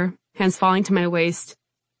closer, hands falling to my waist,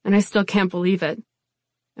 and I still can't believe it.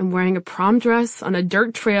 I'm wearing a prom dress on a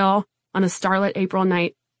dirt trail on a starlit April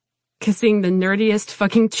night, kissing the nerdiest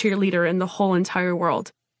fucking cheerleader in the whole entire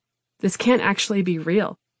world. This can't actually be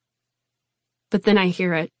real. But then I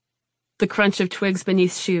hear it. The crunch of twigs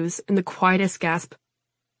beneath shoes and the quietest gasp.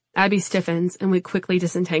 Abby stiffens and we quickly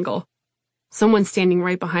disentangle. Someone standing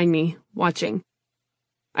right behind me, watching.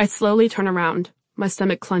 I slowly turn around, my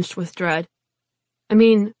stomach clenched with dread. I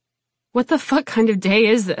mean, what the fuck kind of day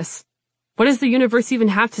is this? What does the universe even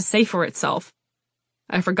have to say for itself?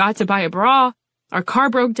 I forgot to buy a bra, our car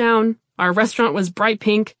broke down, our restaurant was bright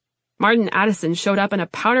pink, Martin Addison showed up in a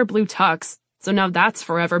powder blue tux, so now that's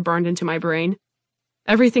forever burned into my brain.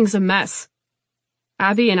 Everything's a mess.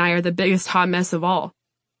 Abby and I are the biggest hot mess of all.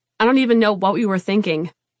 I don't even know what we were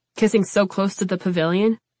thinking, kissing so close to the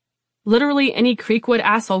pavilion. Literally any Creekwood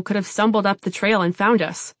asshole could have stumbled up the trail and found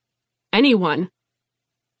us. Anyone.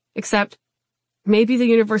 Except, maybe the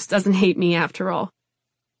universe doesn't hate me after all.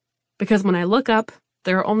 Because when I look up,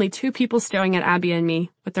 there are only two people staring at Abby and me,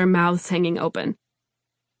 with their mouths hanging open.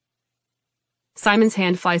 Simon's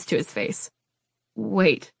hand flies to his face.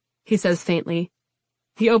 Wait, he says faintly.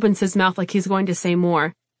 He opens his mouth like he's going to say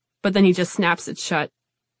more, but then he just snaps it shut.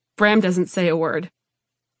 Bram doesn't say a word.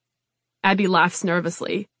 Abby laughs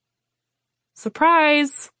nervously.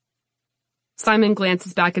 Surprise! Simon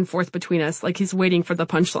glances back and forth between us like he's waiting for the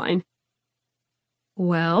punchline.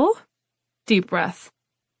 Well? Deep breath.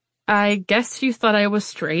 I guess you thought I was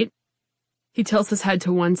straight. He tilts his head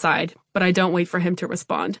to one side, but I don't wait for him to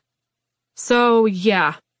respond. So,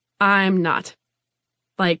 yeah, I'm not.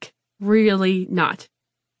 Really not.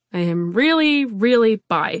 I am really, really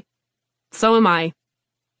bi. So am I.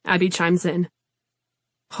 Abby chimes in.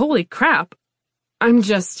 Holy crap. I'm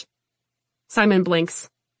just... Simon blinks.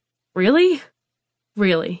 Really?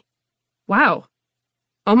 Really? Wow.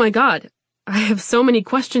 Oh my God. I have so many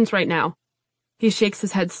questions right now. He shakes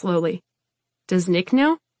his head slowly. Does Nick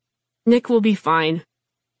know? Nick will be fine.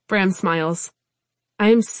 Bram smiles. I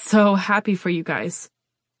am so happy for you guys.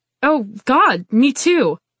 Oh, God, me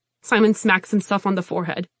too. Simon smacks himself on the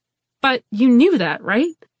forehead. But you knew that,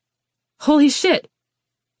 right? Holy shit.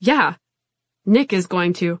 Yeah. Nick is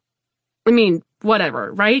going to. I mean,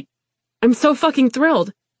 whatever, right? I'm so fucking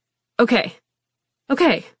thrilled. Okay.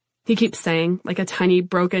 Okay, he keeps saying, like a tiny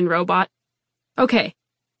broken robot. Okay.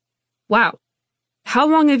 Wow. How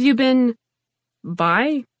long have you been...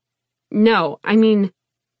 bi? No, I mean...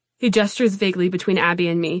 He gestures vaguely between Abby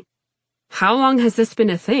and me. How long has this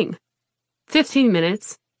been a thing? 15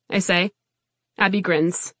 minutes, I say. Abby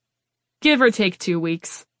grins. Give or take 2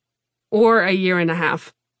 weeks. Or a year and a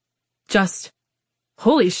half. Just...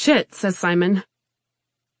 Holy shit, says Simon.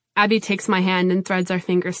 Abby takes my hand and threads our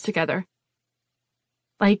fingers together.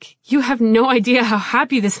 You have no idea how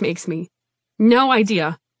happy this makes me. No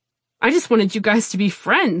idea. I just wanted you guys to be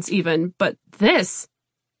friends, even, but this...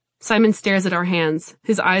 Simon stares at our hands,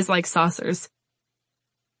 his eyes like saucers.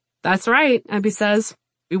 That's right, Abby says.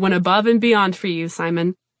 We went above and beyond for you,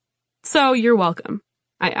 Simon. So you're welcome,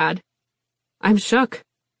 I add. I'm shook,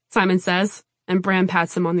 Simon says, and Bram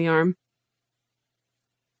pats him on the arm.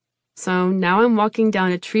 So now I'm walking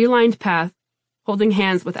down a tree-lined path, holding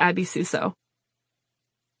hands with Abby Suso.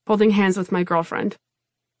 Holding hands with my girlfriend.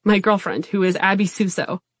 My girlfriend, who is Abby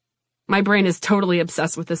Suso. My brain is totally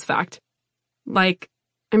obsessed with this fact.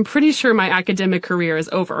 I'm pretty sure my academic career is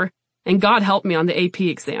over, and God help me on the AP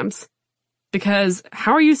exams. Because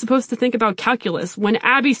how are you supposed to think about calculus when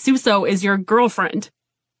Abby Suso is your girlfriend?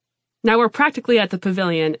 Now we're practically at the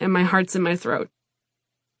pavilion, and my heart's in my throat.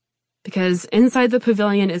 Because inside the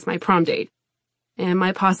pavilion is my prom date, and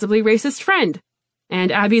my possibly racist friend,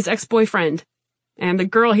 and Abby's ex-boyfriend, and the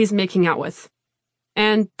girl he's making out with,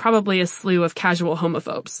 and probably a slew of casual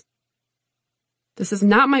homophobes. This is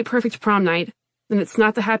not my perfect prom night, and it's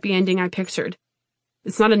not the happy ending I pictured.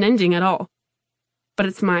 It's not an ending at all. But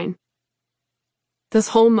it's mine. This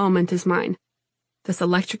whole moment is mine. This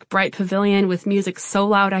electric bright pavilion with music so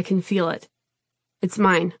loud I can feel it. It's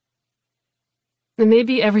mine. And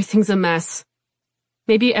maybe everything's a mess.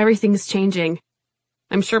 Maybe everything's changing.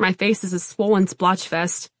 I'm sure my face is a swollen splotch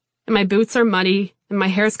fest, and and my boots are muddy, and my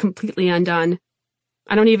hair's completely undone.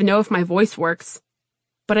 I don't even know if my voice works.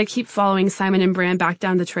 But I keep following Simon and Bran back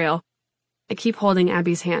down the trail. I keep holding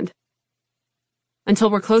Abby's hand. Until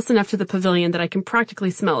we're close enough to the pavilion that I can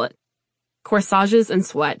practically smell it. Corsages and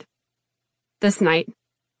sweat. This night,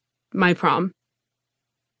 my prom.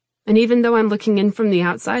 And even though I'm looking in from the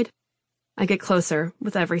outside, I get closer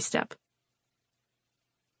with every step.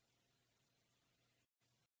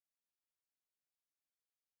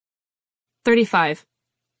 $35.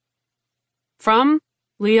 From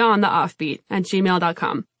Leah on the offbeat at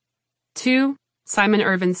gmail.com. To Simon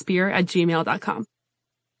Irvin Spear at gmail.com.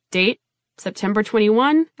 Date, September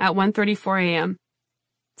 21 at 1:34 a.m.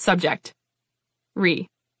 Subject, Re.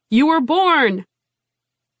 You were born!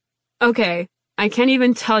 Okay, I can't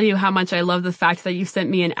even tell you how much I love the fact that you sent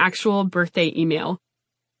me an actual birthday email.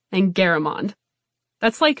 And Garamond.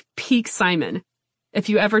 That's like peak Simon. If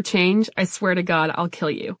you ever change, I swear to God, I'll kill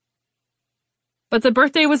you. But the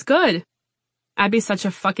birthday was good. Abby's such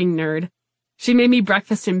a fucking nerd. She made me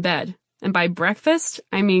breakfast in bed. And by breakfast,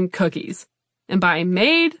 I mean cookies. And by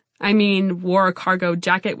made, I mean wore a cargo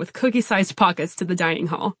jacket with cookie-sized pockets to the dining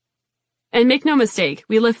hall. And make no mistake,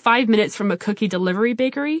 we live 5 minutes from a cookie delivery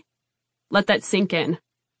bakery. Let that sink in.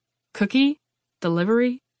 Cookie,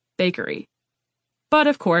 delivery, bakery. But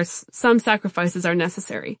of course, some sacrifices are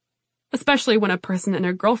necessary. Especially when a person and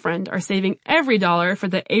her girlfriend are saving every dollar for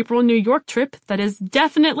the April New York trip that is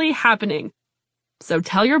definitely happening. So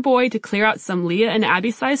tell your boy to clear out some Leah and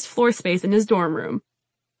Abby-sized floor space in his dorm room.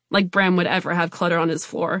 Like Bram would ever have clutter on his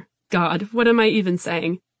floor. God, what am I even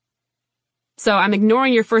saying? So I'm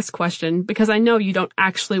ignoring your first question because I know you don't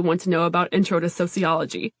actually want to know about Intro to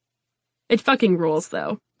Sociology. It fucking rules,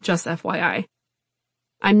 though, just FYI.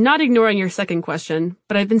 I'm not ignoring your second question,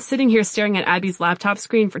 but I've been sitting here staring at Abby's laptop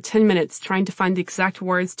screen for 10 minutes trying to find the exact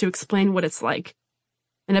words to explain what it's like.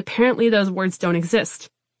 And apparently those words don't exist.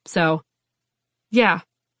 So, yeah,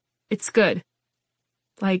 it's good.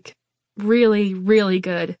 Like, really, really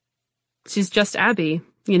good. She's just Abby,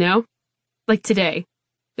 you know? Like today.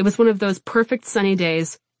 It was one of those perfect sunny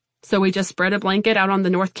days, so we just spread a blanket out on the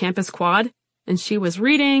North Campus quad, and she was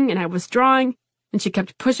reading, and I was drawing, and she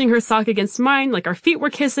kept pushing her sock against mine like our feet were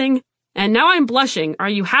kissing, and now I'm blushing. Are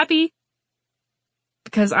you happy?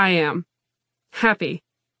 Because I am. Happy.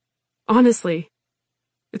 Honestly.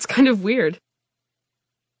 It's kind of weird.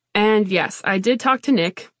 And yes, I did talk to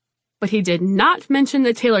Nick, but he did not mention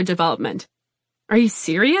the Taylor development. Are you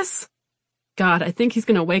serious? God, I think he's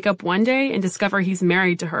gonna wake up one day and discover he's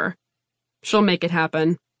married to her. She'll make it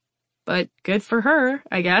happen. But good for her,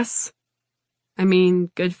 I guess. I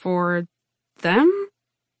mean, good for them?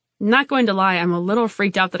 Not going to lie, I'm a little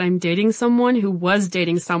freaked out that I'm dating someone who was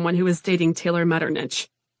dating someone who was dating Taylor Metternich.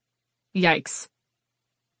 Yikes.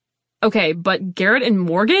 Okay, but Garrett and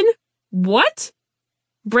Morgan? What?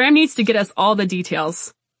 Bram needs to get us all the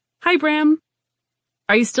details. Hi, Bram.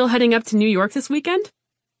 Are you still heading up to New York this weekend?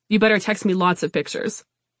 You better text me lots of pictures.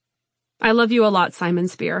 I love you a lot, Simon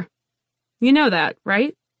Spear. You know that,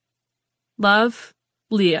 right? Love,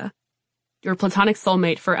 Leah. Your platonic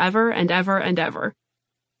soulmate forever and ever and ever.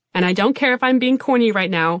 And I don't care if I'm being corny right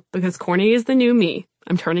now, because corny is the new me.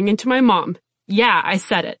 I'm turning into my mom. Yeah, I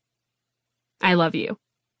said it. I love you.